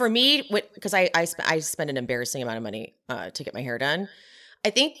for me, because I spend an embarrassing amount of money to get my hair done.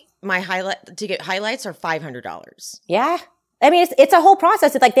 I think my highlights are $500. Yeah, I mean it's a whole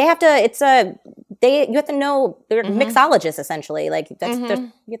process. It's like they have to. You have to know they're mixologists essentially. Like you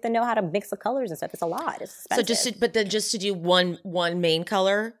have to know how to mix the colors and stuff. It's a lot. It's expensive. So just to do one main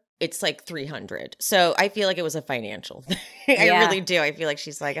color, it's like $300. So I feel like it was a financial thing. I really do. I feel like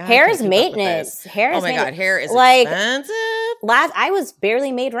she's like, hair is maintenance. Oh my God, hair is like expensive. I was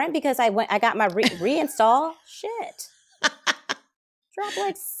barely made rent because I got my reinstall. Shit. Dropped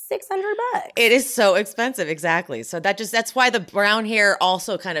like $600. It is so expensive. Exactly. So that's why the brown hair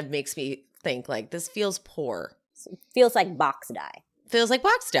also kind of makes me think like this feels poor. It feels like box dye. Feels like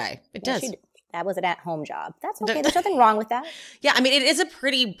box dye. It does. That was an at-home job. That's okay. There's nothing wrong with that. Yeah, I mean, it is a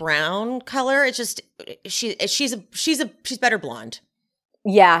pretty brown color. It's just she's better blonde.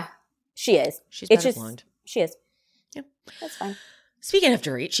 Yeah, she is. She's better blonde. She is. Yeah, that's fine. Speaking of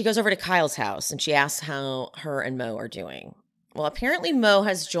Dorit, she goes over to Kyle's house and she asks how her and Mo are doing. Well, apparently Mo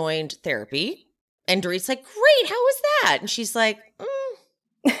has joined therapy, and Dorit's like, "Great, how was that?" And she's like,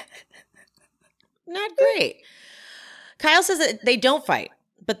 "Not great." Kyle says that they don't fight.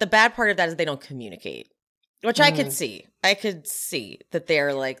 But the bad part of that is they don't communicate, which I could see. I could see that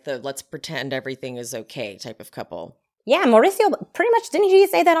they're like the let's pretend everything is okay type of couple. Yeah, Mauricio, pretty much, didn't he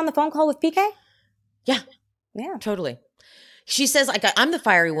say that on the phone call with PK? Yeah, totally. She says, like, I'm the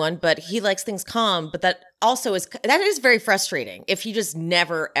fiery one, but he likes things calm. But that is very frustrating if he just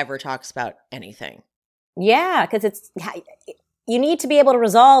never, ever talks about anything. Yeah, because you need to be able to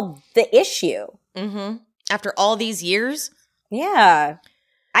resolve the issue. Mm-hmm. After all these years? Yeah.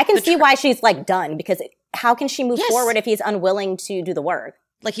 I can see why she's like done, because how can she move forward if he's unwilling to do the work?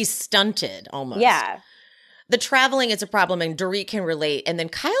 Like he's stunted almost. Yeah. The traveling is a problem and Dorit can relate. And then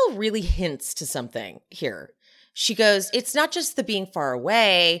Kyle really hints to something here. She goes, it's not just the being far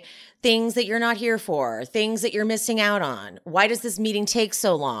away, things that you're not here for, things that you're missing out on. Why does this meeting take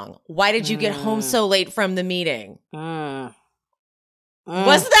so long? Why did you get home so late from the meeting? Was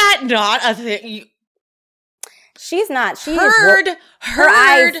that not a thing? She's not. Her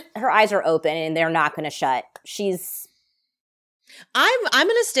eyes are open and they're not going to shut. I'm going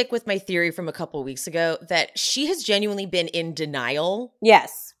to stick with my theory from a couple of weeks ago that she has genuinely been in denial.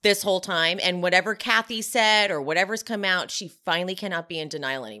 Yes. This whole time. And whatever Kathy said or whatever's come out, she finally cannot be in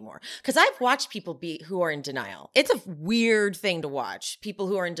denial anymore. Because I've watched people who are in denial. It's a weird thing to watch, people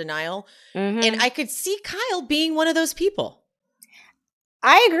who are in denial. Mm-hmm. And I could see Kyle being one of those people.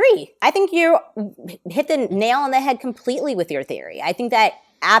 I agree. I think you hit the nail on the head completely with your theory. I think that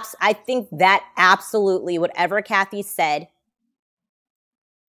absolutely whatever Kathy said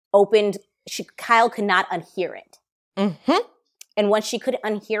opened Kyle could not unhear it. Mm-hmm. And once she couldn't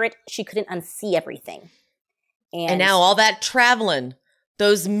unhear it, she couldn't unsee everything. And now all that traveling,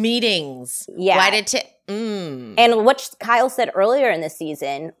 those meetings. Yeah. Why did And what Kyle said earlier in the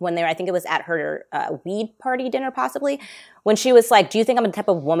season, when I think it was at her weed party dinner possibly, when she was like, do you think I'm the type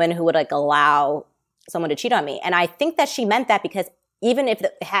of woman who would like allow someone to cheat on me? And I think that she meant that because even if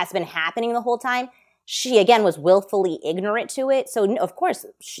it has been happening the whole time, she again was willfully ignorant to it. So of course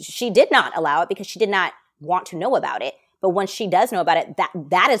she did not allow it because she did not want to know about it. But once she does know about it,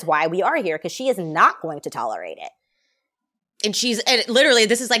 that is why we are here, because she is not going to tolerate it. And literally,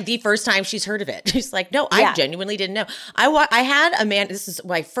 this is like the first time she's heard of it. She's like, no, I genuinely didn't know. I had a man, this is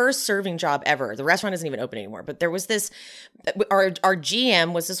my first serving job ever. The restaurant isn't even open anymore. But there was this, our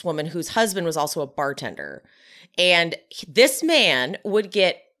GM was this woman whose husband was also a bartender. And this man would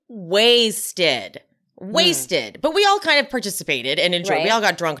get wasted. But we all kind of participated and enjoyed. Right. We all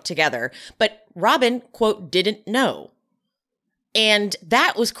got drunk together. But Robin, quote, didn't know. And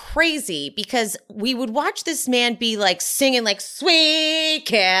that was crazy because we would watch this man be like singing like Sweet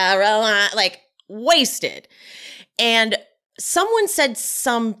Caroline, like wasted. And someone said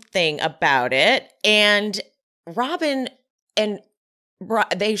something about it. And Robin and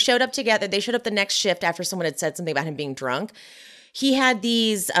they showed up together. They showed up the next shift after someone had said something about him being drunk. He had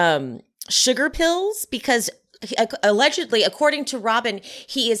these sugar pills because allegedly, according to Robin,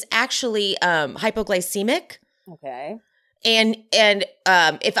 he is actually hypoglycemic. Okay. And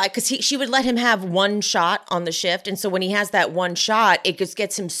because she would let him have one shot on the shift. And so when he has that one shot, it just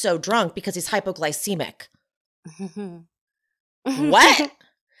gets him so drunk because he's hypoglycemic. What?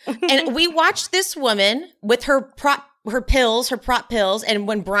 And we watched this woman with her prop pills. And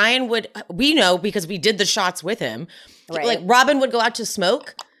when Brian we know because we did the shots with him, right. Like Robin would go out to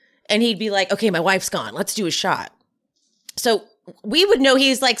smoke and he'd be like, okay, my wife's gone. Let's do a shot. So we would know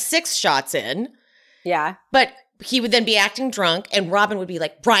he's like 6 shots in. Yeah. But he would then be acting drunk and Robin would be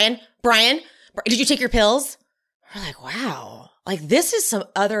like, Brian, did you take your pills? We're like, wow, like this is some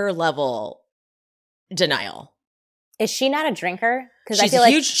other level denial. Is she not a drinker? Because I feel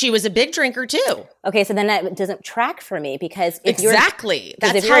like she was a big drinker too. Okay, so then that doesn't track for me because that's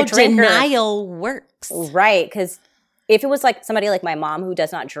how denial works. Right, because if it was like somebody like my mom who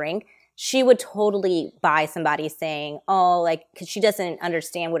does not drink, she would totally buy somebody saying, oh, like, because she doesn't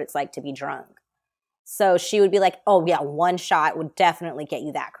understand what it's like to be drunk. So she would be like, oh, yeah, one shot would definitely get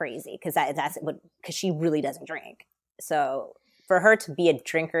you that crazy because because she really doesn't drink. So for her to be a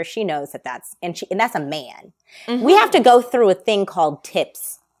drinker, she knows that's a man. Mm-hmm. We have to go through a thing called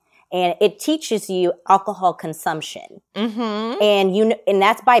TIPS, and it teaches you alcohol consumption. Mm-hmm. And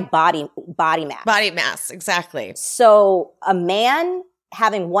that's by body mass. Body mass, exactly. So a man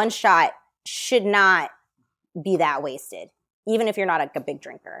having one shot should not be that wasted, even if you're not a big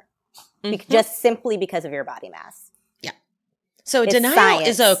drinker. Mm-hmm. Just simply because of your body mass. Yeah. So denial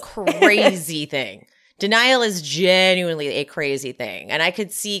is a crazy thing. Denial is genuinely a crazy thing. And I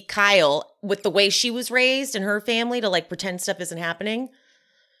could see Kyle with the way she was raised and her family to like pretend stuff isn't happening.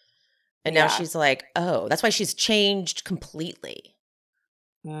 And now she's like, oh, that's why she's changed completely.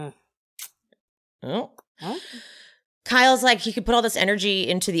 Oh. Kyle's like, he could put all this energy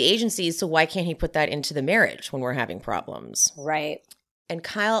into the agencies, so why can't he put that into the marriage when we're having problems? Right. And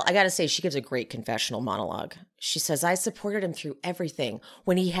Kyle, I got to say, she gives a great confessional monologue. She says, I supported him through everything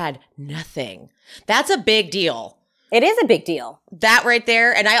when he had nothing. That's a big deal. It is a big deal. That right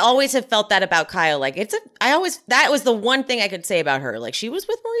there. And I always have felt that about Kyle. Like that was the one thing I could say about her. Like she was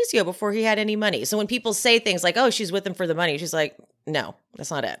with Mauricio before he had any money. So when people say things like, oh, she's with him for the money, she's like, no,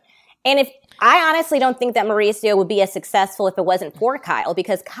 that's not it. And I honestly don't think that Mauricio would be as successful if it wasn't for Kyle,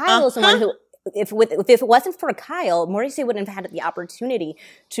 because Kyle is the one who, if it wasn't for Kyle, Mauricio wouldn't have had the opportunity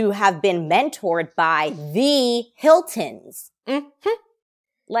to have been mentored by the Hiltons. Mm-hmm.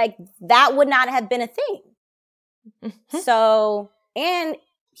 Like that would not have been a thing. Mm-hmm. So, and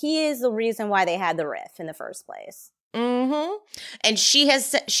he is the reason why they had the riff in the first place. Mm-hmm. And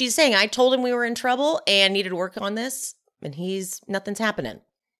she's saying, I told him we were in trouble and needed to work on this, and nothing's happening.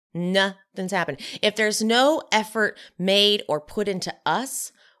 Nothing's happening. If there's no effort made or put into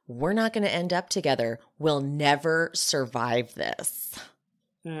us, we're not going to end up together. We'll never survive this.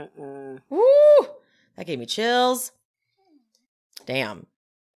 Mm-mm. Woo! That gave me chills. Damn.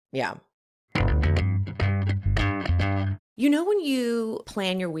 Yeah. You know when you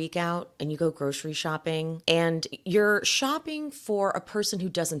plan your week out and you go grocery shopping and you're shopping for a person who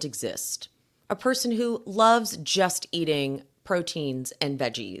doesn't exist, a person who loves just eating proteins and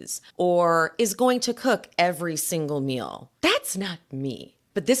veggies or is going to cook every single meal. That's not me.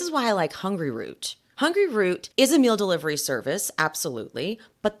 But this is why I like Hungry Root. Hungry Root is a meal delivery service, absolutely,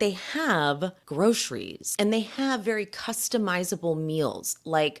 but they have groceries and they have very customizable meals.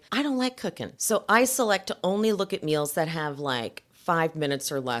 Like, I don't like cooking, so I select to only look at meals that have like 5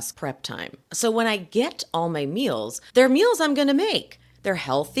 minutes or less prep time. So when I get all my meals, they're meals I'm going to make. They're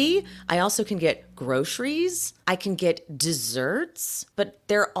healthy. I also can get groceries. I can get desserts, but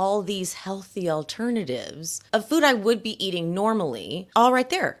they're all these healthy alternatives of food I would be eating normally, all right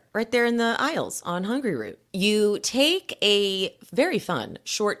there in the aisles on Hungry Root. You take a very fun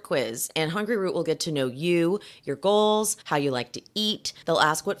short quiz, and Hungry Root will get to know you, your goals, how you like to eat. They'll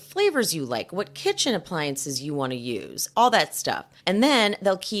ask what flavors you like, what kitchen appliances you want to use, all that stuff. And then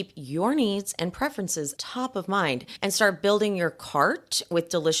they'll keep your needs and preferences top of mind and start building your cart with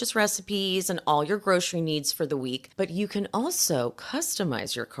delicious recipes and all your grocery needs for the week. But you can also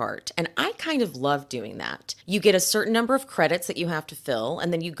customize your cart. And I kind of love doing that. You get a certain number of credits that you have to fill,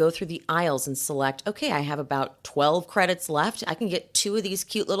 and then you go through the aisles and select, okay, I have about 12 credits left. I can get 2 of these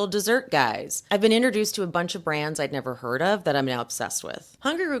cute little dessert guys. I've been introduced to a bunch of brands I'd never heard of that I'm now obsessed with.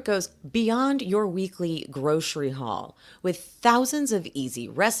 Hungry Root goes beyond your weekly grocery haul with thousands of easy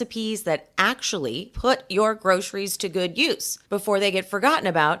recipes that actually put your groceries to good use before they get forgotten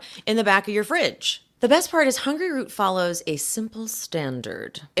about in the back of your fridge. The best part is Hungry Root follows a simple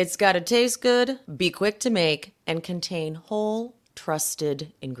standard. It's got to taste good, be quick to make, and contain whole,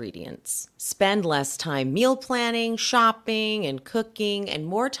 trusted ingredients. Spend less time meal planning, shopping, and cooking, and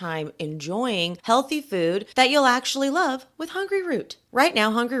more time enjoying healthy food that you'll actually love with Hungry Root. Right now,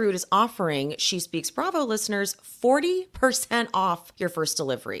 Hungry Root is offering She Speaks Bravo listeners 40% off your first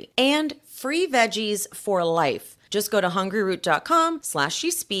delivery and free veggies for life. Just go to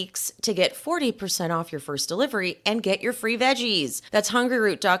hungryroot.com/shespeaks to get 40% off your first delivery and get your free veggies. That's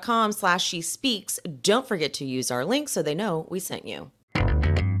hungryroot.com/shespeaks. Don't forget to use our link so they know we sent you.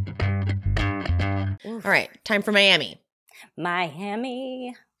 All right, time for Miami.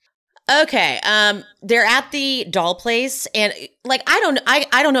 Miami. Okay, they're at the doll place, and like I don't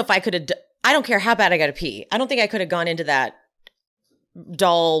know if I could have. I don't care how bad I got to pee. I don't think I could have gone into that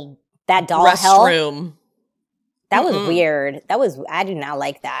doll restroom. Hell? That was weird. I do not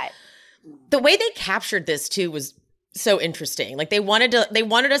like that. The way they captured this too was so interesting. Like they wanted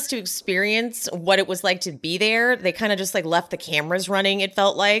us to experience what it was like to be there. They kind of just like left the cameras running, it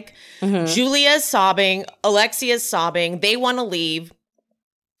felt like. Julia's sobbing, Alexia's sobbing. They want to leave.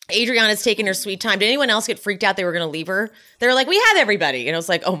 Adriana's taking her sweet time. Did anyone else get freaked out they were going to leave her? They were like, we have everybody. And I was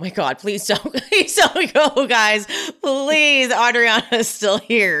like, oh my God, please don't go, guys. Please, Adriana's still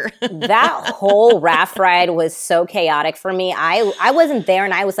here. That whole raft ride was so chaotic for me. I wasn't there,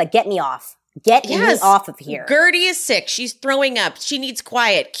 and I was like, get me off. Get me off of here. Gertie is sick. She's throwing up. She needs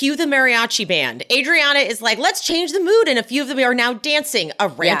quiet. Cue the mariachi band. Adriana is like, let's change the mood. And a few of them are now dancing. A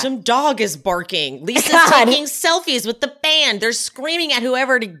random dog is barking. Lisa's taking selfies with the band. They're screaming at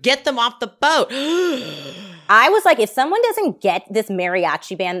whoever to get them off the boat. I was like, if someone doesn't get this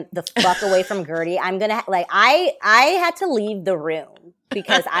mariachi band the fuck away from Gertie, I'm going to, like, I had to leave the room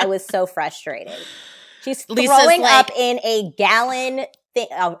because I was so frustrated. She's throwing up in a gallon thing.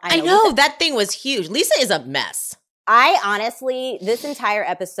 Oh, I know that thing was huge. Lisa is a mess. I honestly, this entire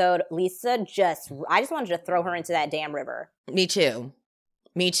episode, I just wanted to throw her into that damn river. Me too.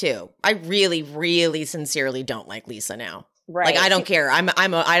 I really, really sincerely don't like Lisa now. Right. Like, I don't care.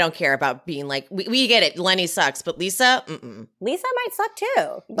 I don't care about being like, we get it. Lenny sucks, but Lisa, Lisa might suck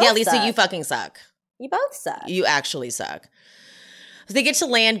too. Yeah, Lisa, you fucking suck. You both suck. You actually suck. So they get to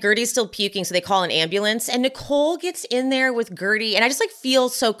land. Gertie's still puking, so they call an ambulance. And Nicole gets in there with Gertie. And I just like feel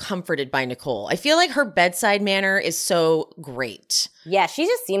so comforted by Nicole. I feel like her bedside manner is so great. Yeah, she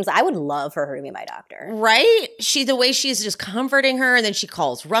just seems, I would love for her to be my doctor. Right? The way she's just comforting her. And then she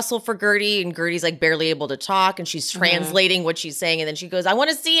calls Russell for Gertie. And Gertie's like barely able to talk. And she's translating what she's saying. And then she goes, I want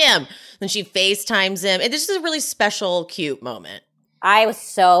to see him. Then she FaceTimes him. And this is a really special, cute moment. I was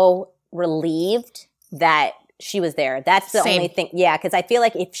so relieved that she was there. That's the only thing. Yeah, because I feel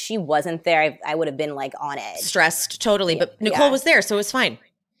like if she wasn't there, I would have been like on edge. Stressed, totally. But Nicole was there, so it was fine.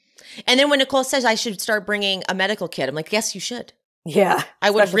 And then when Nicole says I should start bringing a medical kit, I'm like, yes, you should. Yeah.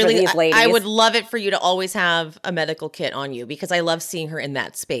 I would I would love it for you to always have a medical kit on you because I love seeing her in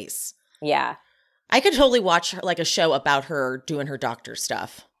that space. Yeah. I could totally watch like a show about her doing her doctor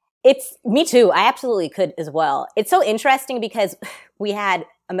stuff. It's me too. I absolutely could as well. It's so interesting because we had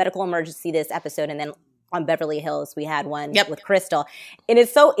a medical emergency this episode, and then on Beverly Hills, we had one with Crystal. And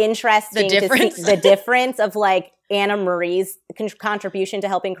it's so interesting to see the difference of like Anna Marie's contribution to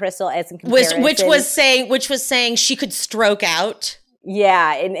helping Crystal as in comparison. Which was saying she could stroke out.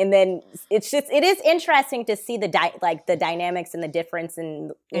 Yeah. And then it is interesting to see the dynamics and the difference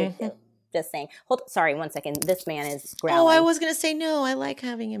in Just saying. Sorry, 1 second. This man is growling. Oh, I was going to say no. I like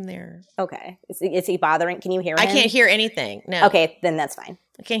having him there. Okay. Is he bothering? Can you hear him? I can't hear anything. No. Okay, then that's fine.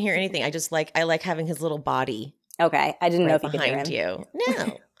 I can't hear anything. I like having his little body. Okay. I didn't know if you could hear him. Behind you.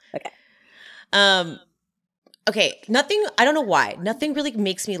 No. Okay. Okay, nothing, I don't know why. Nothing really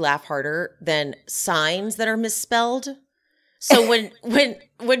makes me laugh harder than signs that are misspelled. So when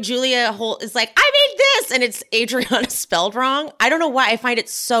Julia is like, I made this, and it's Adriana spelled wrong, I don't know why. I find it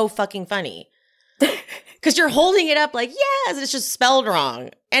so fucking funny. Because you're holding it up like, yes, it's just spelled wrong.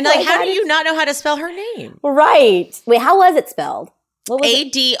 And like, how do you not know how to spell her name? Right. Wait, how was it spelled? What was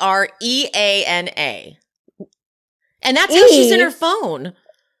Adreana. And that's how she's in her phone.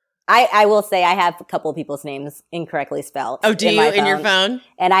 I will say I have a couple of people's names incorrectly spelled. Oh, do you in your phone?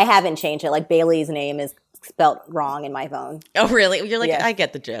 And I haven't changed it. Like Bailey's name is spelled wrong in my phone. Oh, really? You're like, yeah. I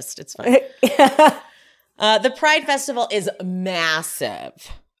get the gist. It's fine. The Pride Festival is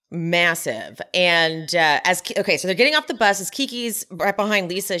massive. And so they're getting off the bus as Kiki's right behind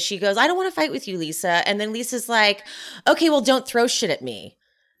Lisa. She goes, I don't want to fight with you, Lisa. And then Lisa's like, okay, well, don't throw shit at me.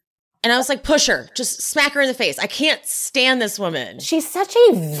 And I was like, push her. Just smack her in the face. I can't stand this woman. She's such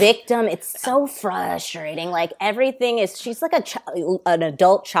a victim. It's so frustrating. Like everything is, she's like an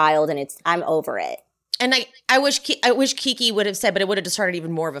adult child, and I'm over it. And I wish Kiki would have said, but it would have just started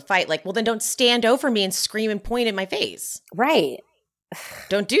even more of a fight. Like, well, then don't stand over me and scream and point in my face. Right.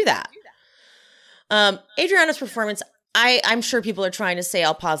 Don't do that. Adriana's performance, I'm sure people are trying to say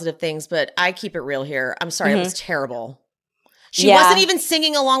all positive things, but I keep it real here. I'm sorry, It was terrible. She wasn't even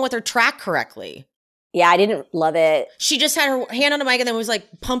singing along with her track correctly. Yeah, I didn't love it. She just had her hand on the mic and then was like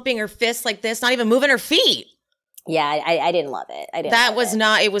pumping her fists like this, not even moving her feet. Yeah, I didn't love it. It was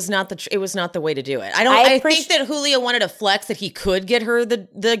not the way to do it. I think that Julio wanted to flex that he could get her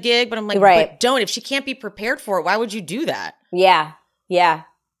the gig, but I'm like, but don't. If she can't be prepared for it, why would you do that? Yeah. I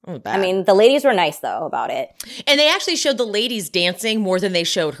mean, the ladies were nice though about it. And they actually showed the ladies dancing more than they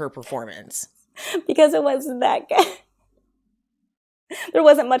showed her performance. Because it wasn't that good. There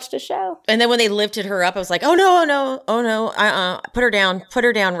wasn't much to show. And then when they lifted her up, I was like, oh no, put her down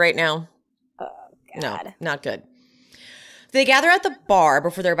right now. Oh, God. No, not good. They gather at the bar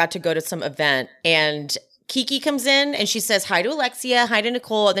before they're about to go to some event, and Kiki comes in and she says hi to Alexia, hi to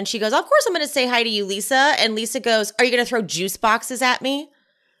Nicole, and then she goes, of course I'm going to say hi to you, Lisa. And Lisa goes, are you going to throw juice boxes at me?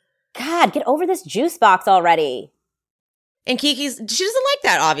 God, get over this juice box already. And she doesn't like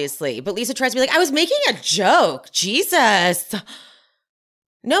that, obviously. But Lisa tries to be like, I was making a joke. Jesus.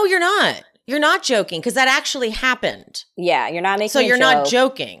 No, you're not. You're not joking because that actually happened. Yeah, you're not making a joke. So you're not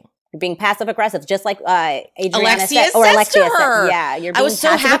joking. You're being passive aggressive, just like Alexia said to her. Yeah, you're being I was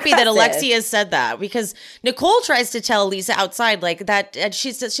so happy that aggressive. Alexia said that because Nicole tries to tell Lisa outside like that.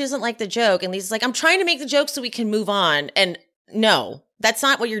 She says she doesn't like the joke, and Lisa's like, I'm trying to make the joke so we can move on. And no, that's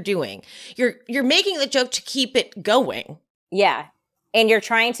not what you're doing. You're making the joke to keep it going. Yeah. And you're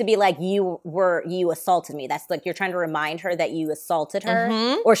trying to be like, you assaulted me. That's like, you're trying to remind her that you assaulted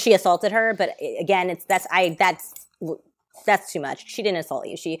her or she assaulted her. But again, that's too much. She didn't assault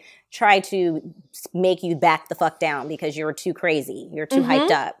you. She tried to make you back the fuck down because you were too crazy. You're too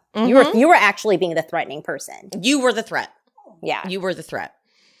hyped up. You were actually being the threatening person. You were the threat. Yeah. You were the threat.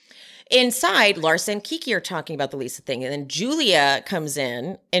 Inside, Larsa and Kiki are talking about the Lisa thing. And then Julia comes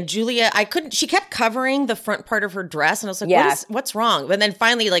in. And Julia, she kept covering the front part of her dress. And I was like, what's wrong? And then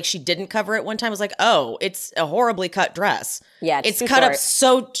finally, like, she didn't cover it one time. I was like, oh, it's a horribly cut dress. Yeah, it's cut up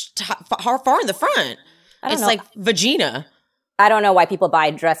so far in the front. It's like vagina. I don't know why people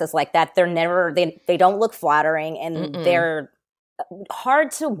buy dresses like that. They don't look flattering. And they're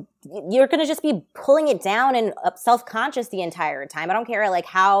hard to, you're going to just be pulling it down and self-conscious the entire time. I don't care like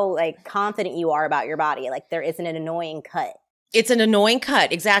how like confident you are about your body. Like there isn't an annoying cut. It's an annoying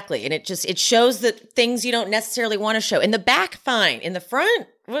cut. Exactly. And it shows that things you don't necessarily want to show. In the back, fine. In the front,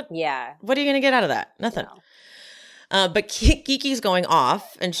 what are you going to get out of that? Nothing. No. But Kiki's going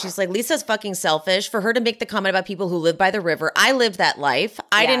off and she's like, Lisa's fucking selfish for her to make the comment about people who live by the river. I lived that life.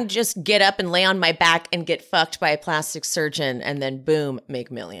 I didn't just get up and lay on my back and get fucked by a plastic surgeon and then boom,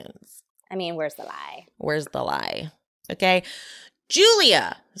 make millions. I mean, where's the lie? Where's the lie? Okay.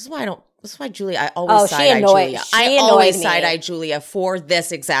 Julia. This is why Julia, I always side-eye Julia. I always side-eye Julia for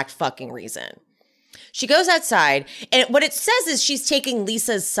this exact fucking reason. She goes outside and what it says is she's taking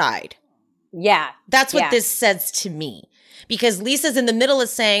Lisa's side. Yeah. That's what this says to me. Because Lisa's in the middle of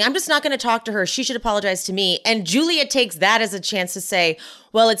saying, I'm just not going to talk to her. She should apologize to me. And Julia takes that as a chance to say,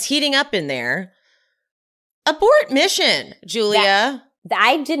 well, it's heating up in there. Abort mission, Julia.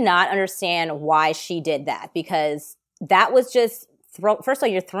 I did not understand why she did that because that was just, first of all,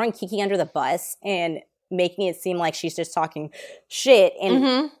 you're throwing Kiki under the bus. And making it seem like she's just talking shit.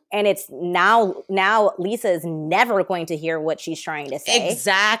 And and it's now Lisa is never going to hear what she's trying to say.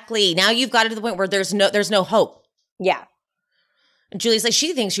 Exactly. Now you've got it to the point where there's no hope. Yeah. And Julie's like,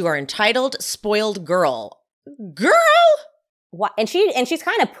 she thinks you are entitled, spoiled girl. Girl! What? And she's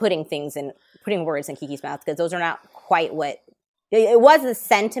kind of putting words in Kiki's mouth, because those are not quite what it was, a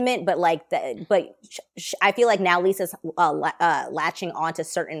sentiment, but I feel like now Lisa's latching onto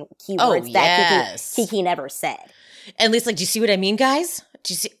certain keywords that Kiki never said. And Lisa's like, do you see what I mean, guys?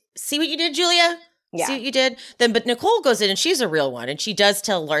 Do you see what you did, Julia? Yeah. See what you did? But Nicole goes in, and she's a real one, and she does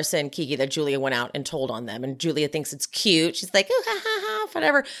tell Larsa and Kiki that Julia went out and told on them, and Julia thinks it's cute. She's like, oh, ha, ha, ha,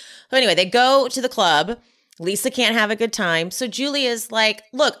 whatever. So anyway, they go to the club. Lisa can't have a good time. So Julia's like,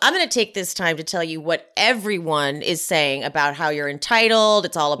 look, I'm going to take this time to tell you what everyone is saying about how you're entitled.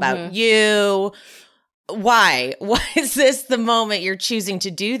 It's all about you. Why? Why is this the moment you're choosing to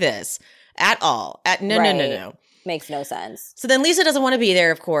do this at all? No. Makes no sense. So then Lisa doesn't want to be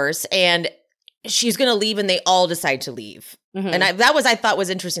there, of course, and she's going to leave, and they all decide to leave. And I thought was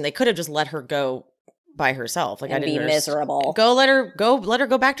interesting. They could have just let her go by herself, like, and I didn't be miserable. Let her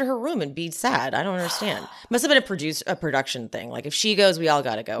go back to her room and be sad. I don't understand. Must have been a production thing. Like, if she goes, we all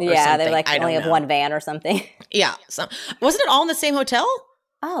got to go. Yeah, they like only have one van or something. Yeah, so wasn't it all in the same hotel?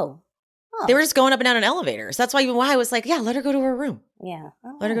 Oh, they were just going up and down in elevators. That's why I was like, yeah, let her go to her room. Yeah,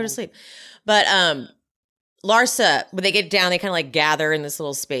 let her go to sleep. But Larsa, when they get down, they kind of like gather in this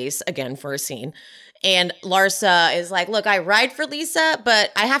little space again for a scene. And Larsa is like, look, I ride for Lisa,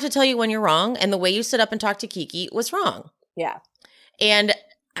 but I have to tell you when you're wrong. And the way you stood up and talked to Kiki was wrong. Yeah. And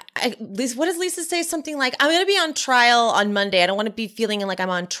what does Lisa say? Something like, I'm going to be on trial on Monday. I don't want to be feeling like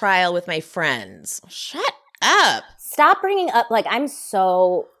I'm on trial with my friends. Shut up. Stop bringing up, like, I'm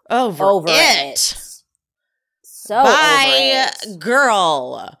so over it. So Bye, over it.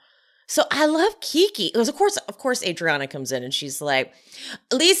 Girl. So I love Kiki. It was, of course, Adriana comes in and she's like,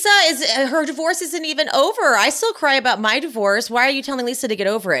 Lisa, her divorce isn't even over. I still cry about my divorce. Why are you telling Lisa to get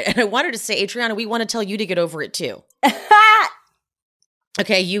over it? And I wanted to say, Adriana, we want to tell you to get over it too.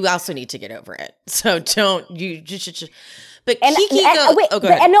 Okay, you also need to get over it. So don't you just. But Kiki go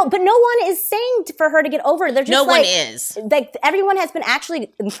ahead. But no one is saying for her to get over it. They're just one is. Like, everyone has been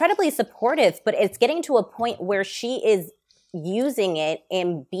actually incredibly supportive, but it's getting to a point where she is using it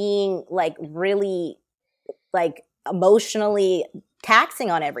and being like really like emotionally taxing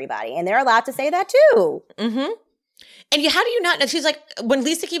on everybody, and they're allowed to say that too. And how do you not know? She's like, when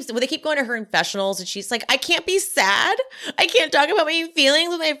they keep going to her confessionals, and she's like, I can't be sad. I can't talk about my feelings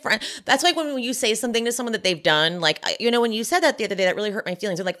with my friend. That's like when you say something to someone that they've done, like, when you said that the other day, that really hurt my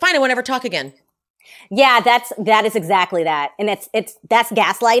feelings. They're like, fine, I won't ever talk again. Yeah, that is exactly that, and that's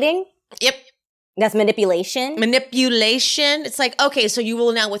gaslighting. Yep. That's manipulation. It's like, okay, so you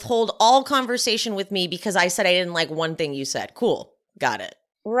will now withhold all conversation with me because I said I didn't like one thing you said. Cool. Got it.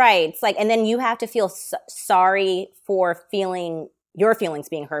 Right. It's like, and then you have to feel sorry for feeling your feelings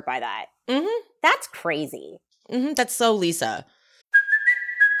being hurt by that. That's crazy. That's so Lisa.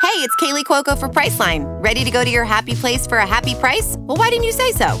 Hey, it's Kaylee Cuoco for Priceline. Ready to go to your happy place for a happy price? Well, why didn't you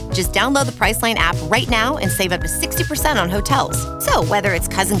say so? Just download the Priceline app right now and save up to 60% on hotels. So whether it's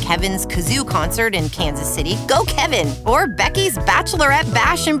Cousin Kevin's Kazoo Concert in Kansas City, go Kevin, or Becky's Bachelorette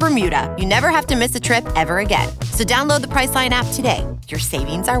Bash in Bermuda, you never have to miss a trip ever again. So download the Priceline app today. Your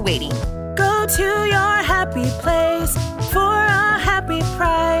savings are waiting. Go to your happy place for a happy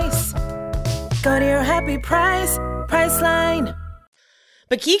price. Go to your happy price, Priceline.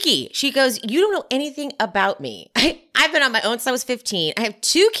 But Kiki, she goes, you don't know anything about me. I've been on my own since I was 15. I have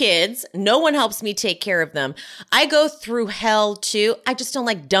 2 kids. No one helps me take care of them. I go through hell too. I just don't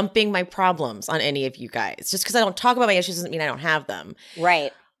like dumping my problems on any of you guys. Just because I don't talk about my issues doesn't mean I don't have them.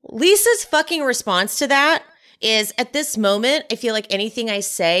 Right. Lisa's fucking response to that is, at this moment, I feel like anything I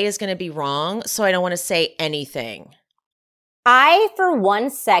say is going to be wrong, so I don't want to say anything. I, for one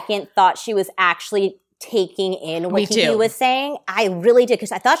second, thought she was actually taking in what Kiki was saying. I really did,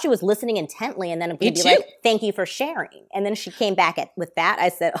 because I thought she was listening intently, and then it'd be like, thank you for sharing. And then she came back with that. I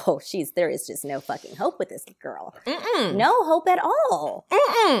said, there is just no fucking hope with this girl. No hope at all.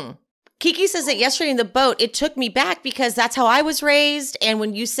 Kiki says that yesterday in the boat, it took me back because that's how I was raised. And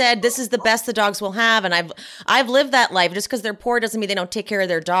when you said this is the best the dogs will have, and I've lived that life. Just because they're poor doesn't mean they don't take care of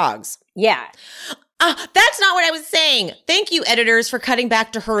their dogs. Yeah. That's not what I was saying. Thank you, editors, for cutting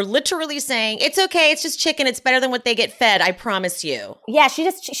back to her literally saying, it's okay, it's just chicken, it's better than what they get fed, I promise you. Yeah, she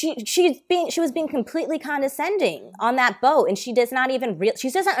was being completely condescending on that boat, and she does not even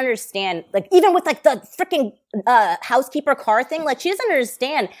she doesn't understand, like, even with like the freaking housekeeper car thing, like, she doesn't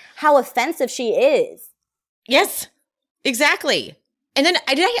understand how offensive she is. Yes, exactly. And then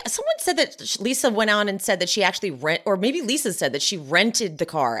someone said that Lisa went on and said that she actually or maybe Lisa said that she rented the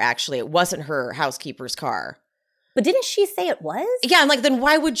car, actually. It wasn't her housekeeper's car. But didn't she say it was? Yeah, I'm like, then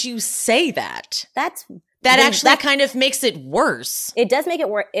why would you say that? That kind of makes it worse. It does make it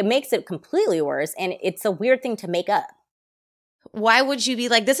worse. It makes it completely worse, and it's a weird thing to make up. Why would you be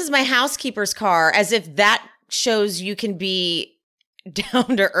like, this is my housekeeper's car, as if that shows you can be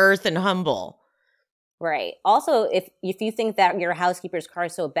down to earth and humble? Right. Also, if you think that your housekeeper's car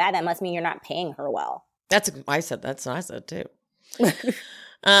is so bad, that must mean you're not paying her well. That's what I said too.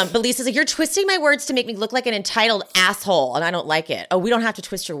 But Lisa's like, you're twisting my words to make me look like an entitled asshole, and I don't like it. Oh, we don't have to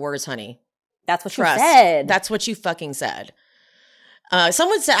twist your words, honey. That's what you said. That's what you fucking said.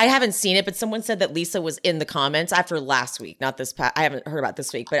 Someone said, I haven't seen it, but someone said that Lisa was in the comments after last week, not this past. I haven't heard about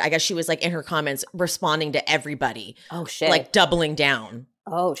this week, but I guess she was like in her comments responding to everybody. Oh, shit. Like doubling down.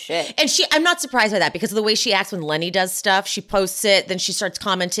 Oh, shit. And I'm not surprised by that because of the way she acts when Lenny does stuff. She posts it, then she starts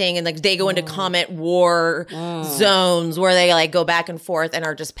commenting, and like they go into comment war zones where they like go back and forth and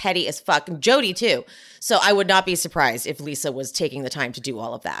are just petty as fuck. And Jody too. So I would not be surprised if Lisa was taking the time to do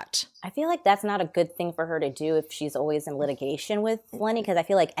all of that. I feel like that's not a good thing for her to do if she's always in litigation with Lenny, because I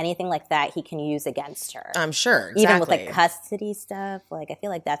feel like anything like that he can use against her. I'm sure. Exactly. Even with like custody stuff. Like I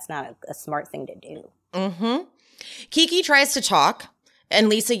feel like that's not a smart thing to do. Mm-hmm. Kiki tries to talk. And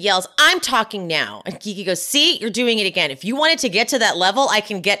Lisa yells, I'm talking now. And Kiki goes, see, you're doing it again. If you wanted to get to that level, I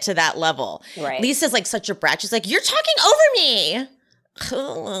can get to that level. Right. Lisa's like such a brat. She's like, you're talking over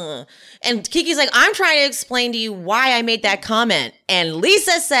me. And Kiki's like, I'm trying to explain to you why I made that comment. And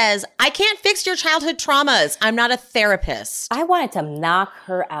Lisa says, I can't fix your childhood traumas. I'm not a therapist. I wanted to knock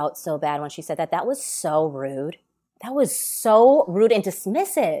her out so bad when she said that. That was so rude. That was so rude and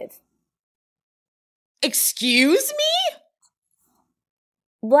dismissive. Excuse me?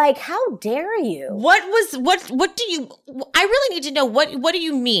 Like, how dare you? What do you, I really need to know, what do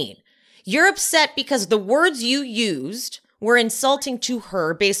you mean? You're upset because the words you used were insulting to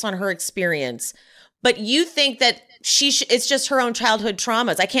her based on her experience, but you think that it's just her own childhood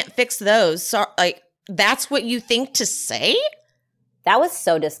traumas. I can't fix those. So, like, that's what you think to say? That was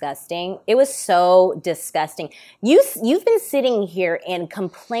so disgusting. It was so disgusting. You've been sitting here and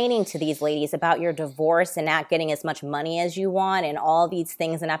complaining to these ladies about your divorce and not getting as much money as you want and all these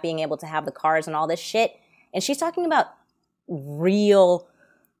things and not being able to have the cars and all this shit. And she's talking about real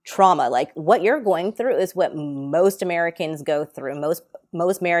trauma. Like what you're going through is what most Americans go through.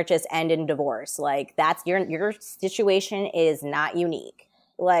 Most marriages end in divorce. Like that's your situation is not unique.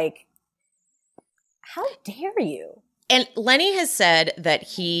 Like, how dare you? And Lenny has said that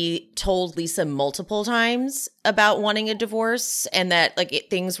he told Lisa multiple times about wanting a divorce and that like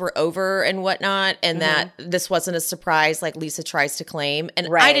things were over and whatnot and that this wasn't a surprise like Lisa tries to claim. And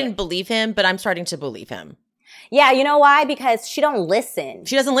I didn't believe him, but I'm starting to believe him. Yeah, you know why? Because she don't listen.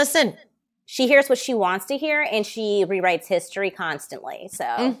 She doesn't listen. She hears what she wants to hear and she rewrites history constantly.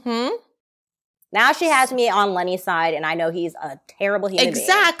 So now she has me on Lenny's side and I know he's a terrible human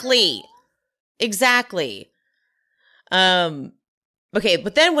being. Exactly. Okay,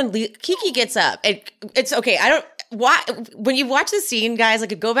 but then when Kiki gets up, it's okay. When you watch the scene, guys,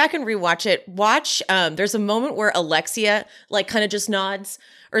 like go back and rewatch it. Watch, there's a moment where Alexia like kind of just nods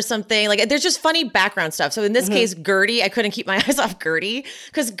or something. Like there's just funny background stuff. So in this case, Gertie, I couldn't keep my eyes off Gertie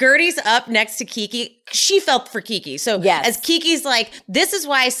because Gertie's up next to Kiki. She felt for Kiki. So as Kiki's like, this is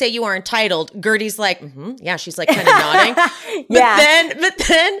why I say you are entitled. Gertie's like, yeah, she's like kind of nodding. But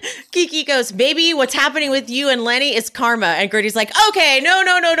then Kiki goes, baby, what's happening with you and Lenny is karma. And Gertie's like, okay, no.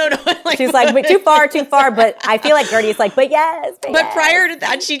 Like, she's like, but too far. But I feel like Gertie's like, but yes. But prior to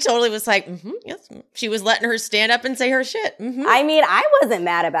that, she totally was like, yes. She was letting her stand up and say her shit. I mean, I wasn't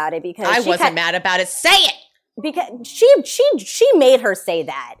mad about it because I wasn't mad about it. Say it. Because she made her say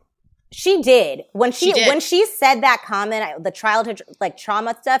that. She did. When she said that comment, the childhood like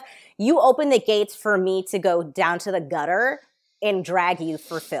trauma stuff, you opened the gates for me to go down to the gutter and drag you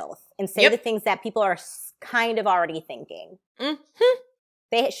for filth and say the things that people are kind of already thinking.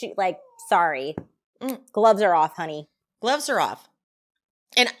 Sorry. Gloves are off, honey. Gloves are off.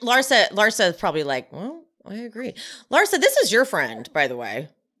 And Larsa is probably like, well, I agree. Larsa, this is your friend, by the way.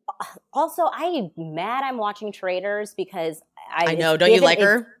 Also, I'm mad I'm watching Traitors because I know. Don't you like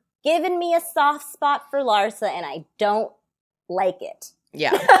her? Given me a soft spot for Larsa, and I don't like it. Yeah.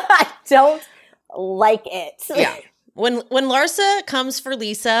 I don't like it. Yeah. When Larsa comes for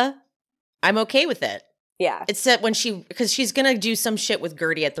Lisa, I'm okay with it. Yeah. It's that because she's going to do some shit with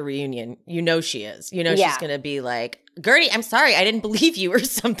Gertie at the reunion. You know she is. You know she's going to be like, Gertie, I'm sorry, I didn't believe you or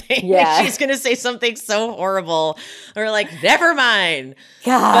something. Yeah. Like she's going to say something so horrible or like, never mind.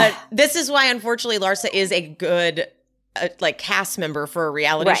 God. But this is why, unfortunately, Larsa is a good like cast member for a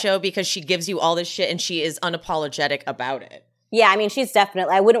reality show because she gives you all this shit and she is unapologetic about it. Yeah, I mean, she's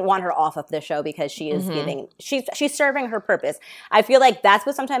definitely, I wouldn't want her off of the show because she is giving, she's serving her purpose. I feel like that's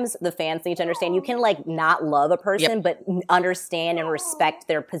what sometimes the fans need to understand. You can like not love a person, but understand and respect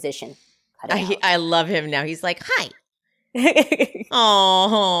their position. I love him now. He's like, hi.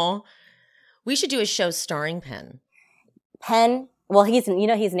 Oh, we should do a show starring Penn. Penn? Well, he's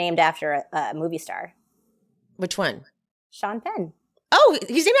named after a movie star. Which one? Sean Penn. Oh,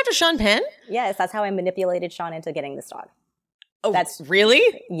 he's named after Sean Penn? Yes, that's how I manipulated Sean into getting this dog. Oh, that's really?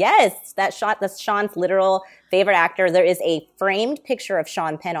 Yes, that's Sean's literal favorite actor. There is a framed picture of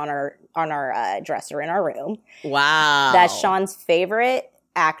Sean Penn on our dresser in our room. Wow. That's Sean's favorite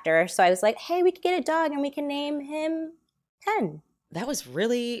actor. So I was like, hey, we could get a dog and we can name him Penn. That was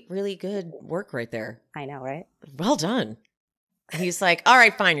really, really good work right there. I know, right? Well done. He's like, all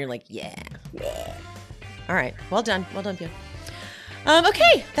right, fine. You're like, yeah. All right. Well done. Well done, Pia.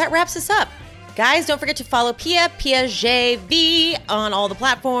 Okay, that wraps us up. Guys, don't forget to follow Pia JV on all the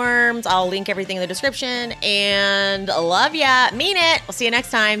platforms. I'll link everything in the description. And love ya. Mean it. We'll see you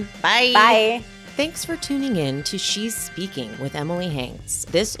next time. Bye. Bye. Thanks for tuning in to She's Speaking with Emily Hanks.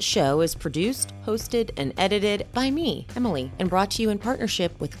 This show is produced, hosted, and edited by me, Emily, and brought to you in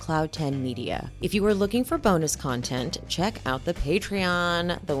partnership with Cloud 10 Media. If you are looking for bonus content, check out the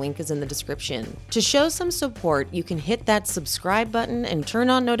Patreon. The link is in the description. To show some support, you can hit that subscribe button and turn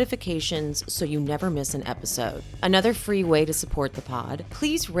on notifications so you never miss an episode. Another free way to support the pod,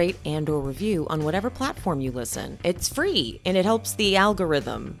 please rate and/or review on whatever platform you listen. It's free, and it helps the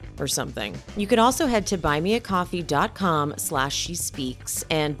algorithm or something. You could also head to buymeacoffee.com/shespeaks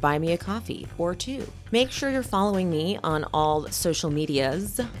and buy me a coffee or two. Make sure you're following me on all social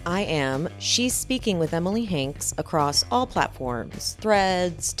medias. I am She's Speaking with Emily Hanks across all platforms.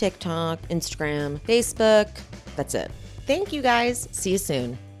 Threads, TikTok, Instagram, Facebook. That's it. Thank you guys. See you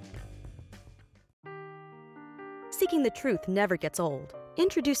soon. Seeking the truth never gets old.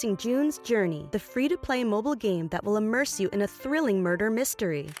 Introducing June's Journey, the free-to-play mobile game that will immerse you in a thrilling murder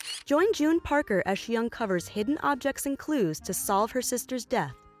mystery. Join June Parker as she uncovers hidden objects and clues to solve her sister's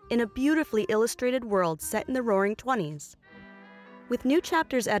death in a beautifully illustrated world set in the Roaring '20s. With new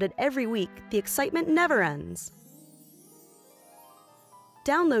chapters added every week, the excitement never ends.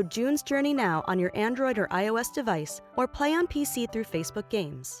 Download June's Journey now on your Android or iOS device, or play on PC through Facebook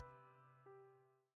Games.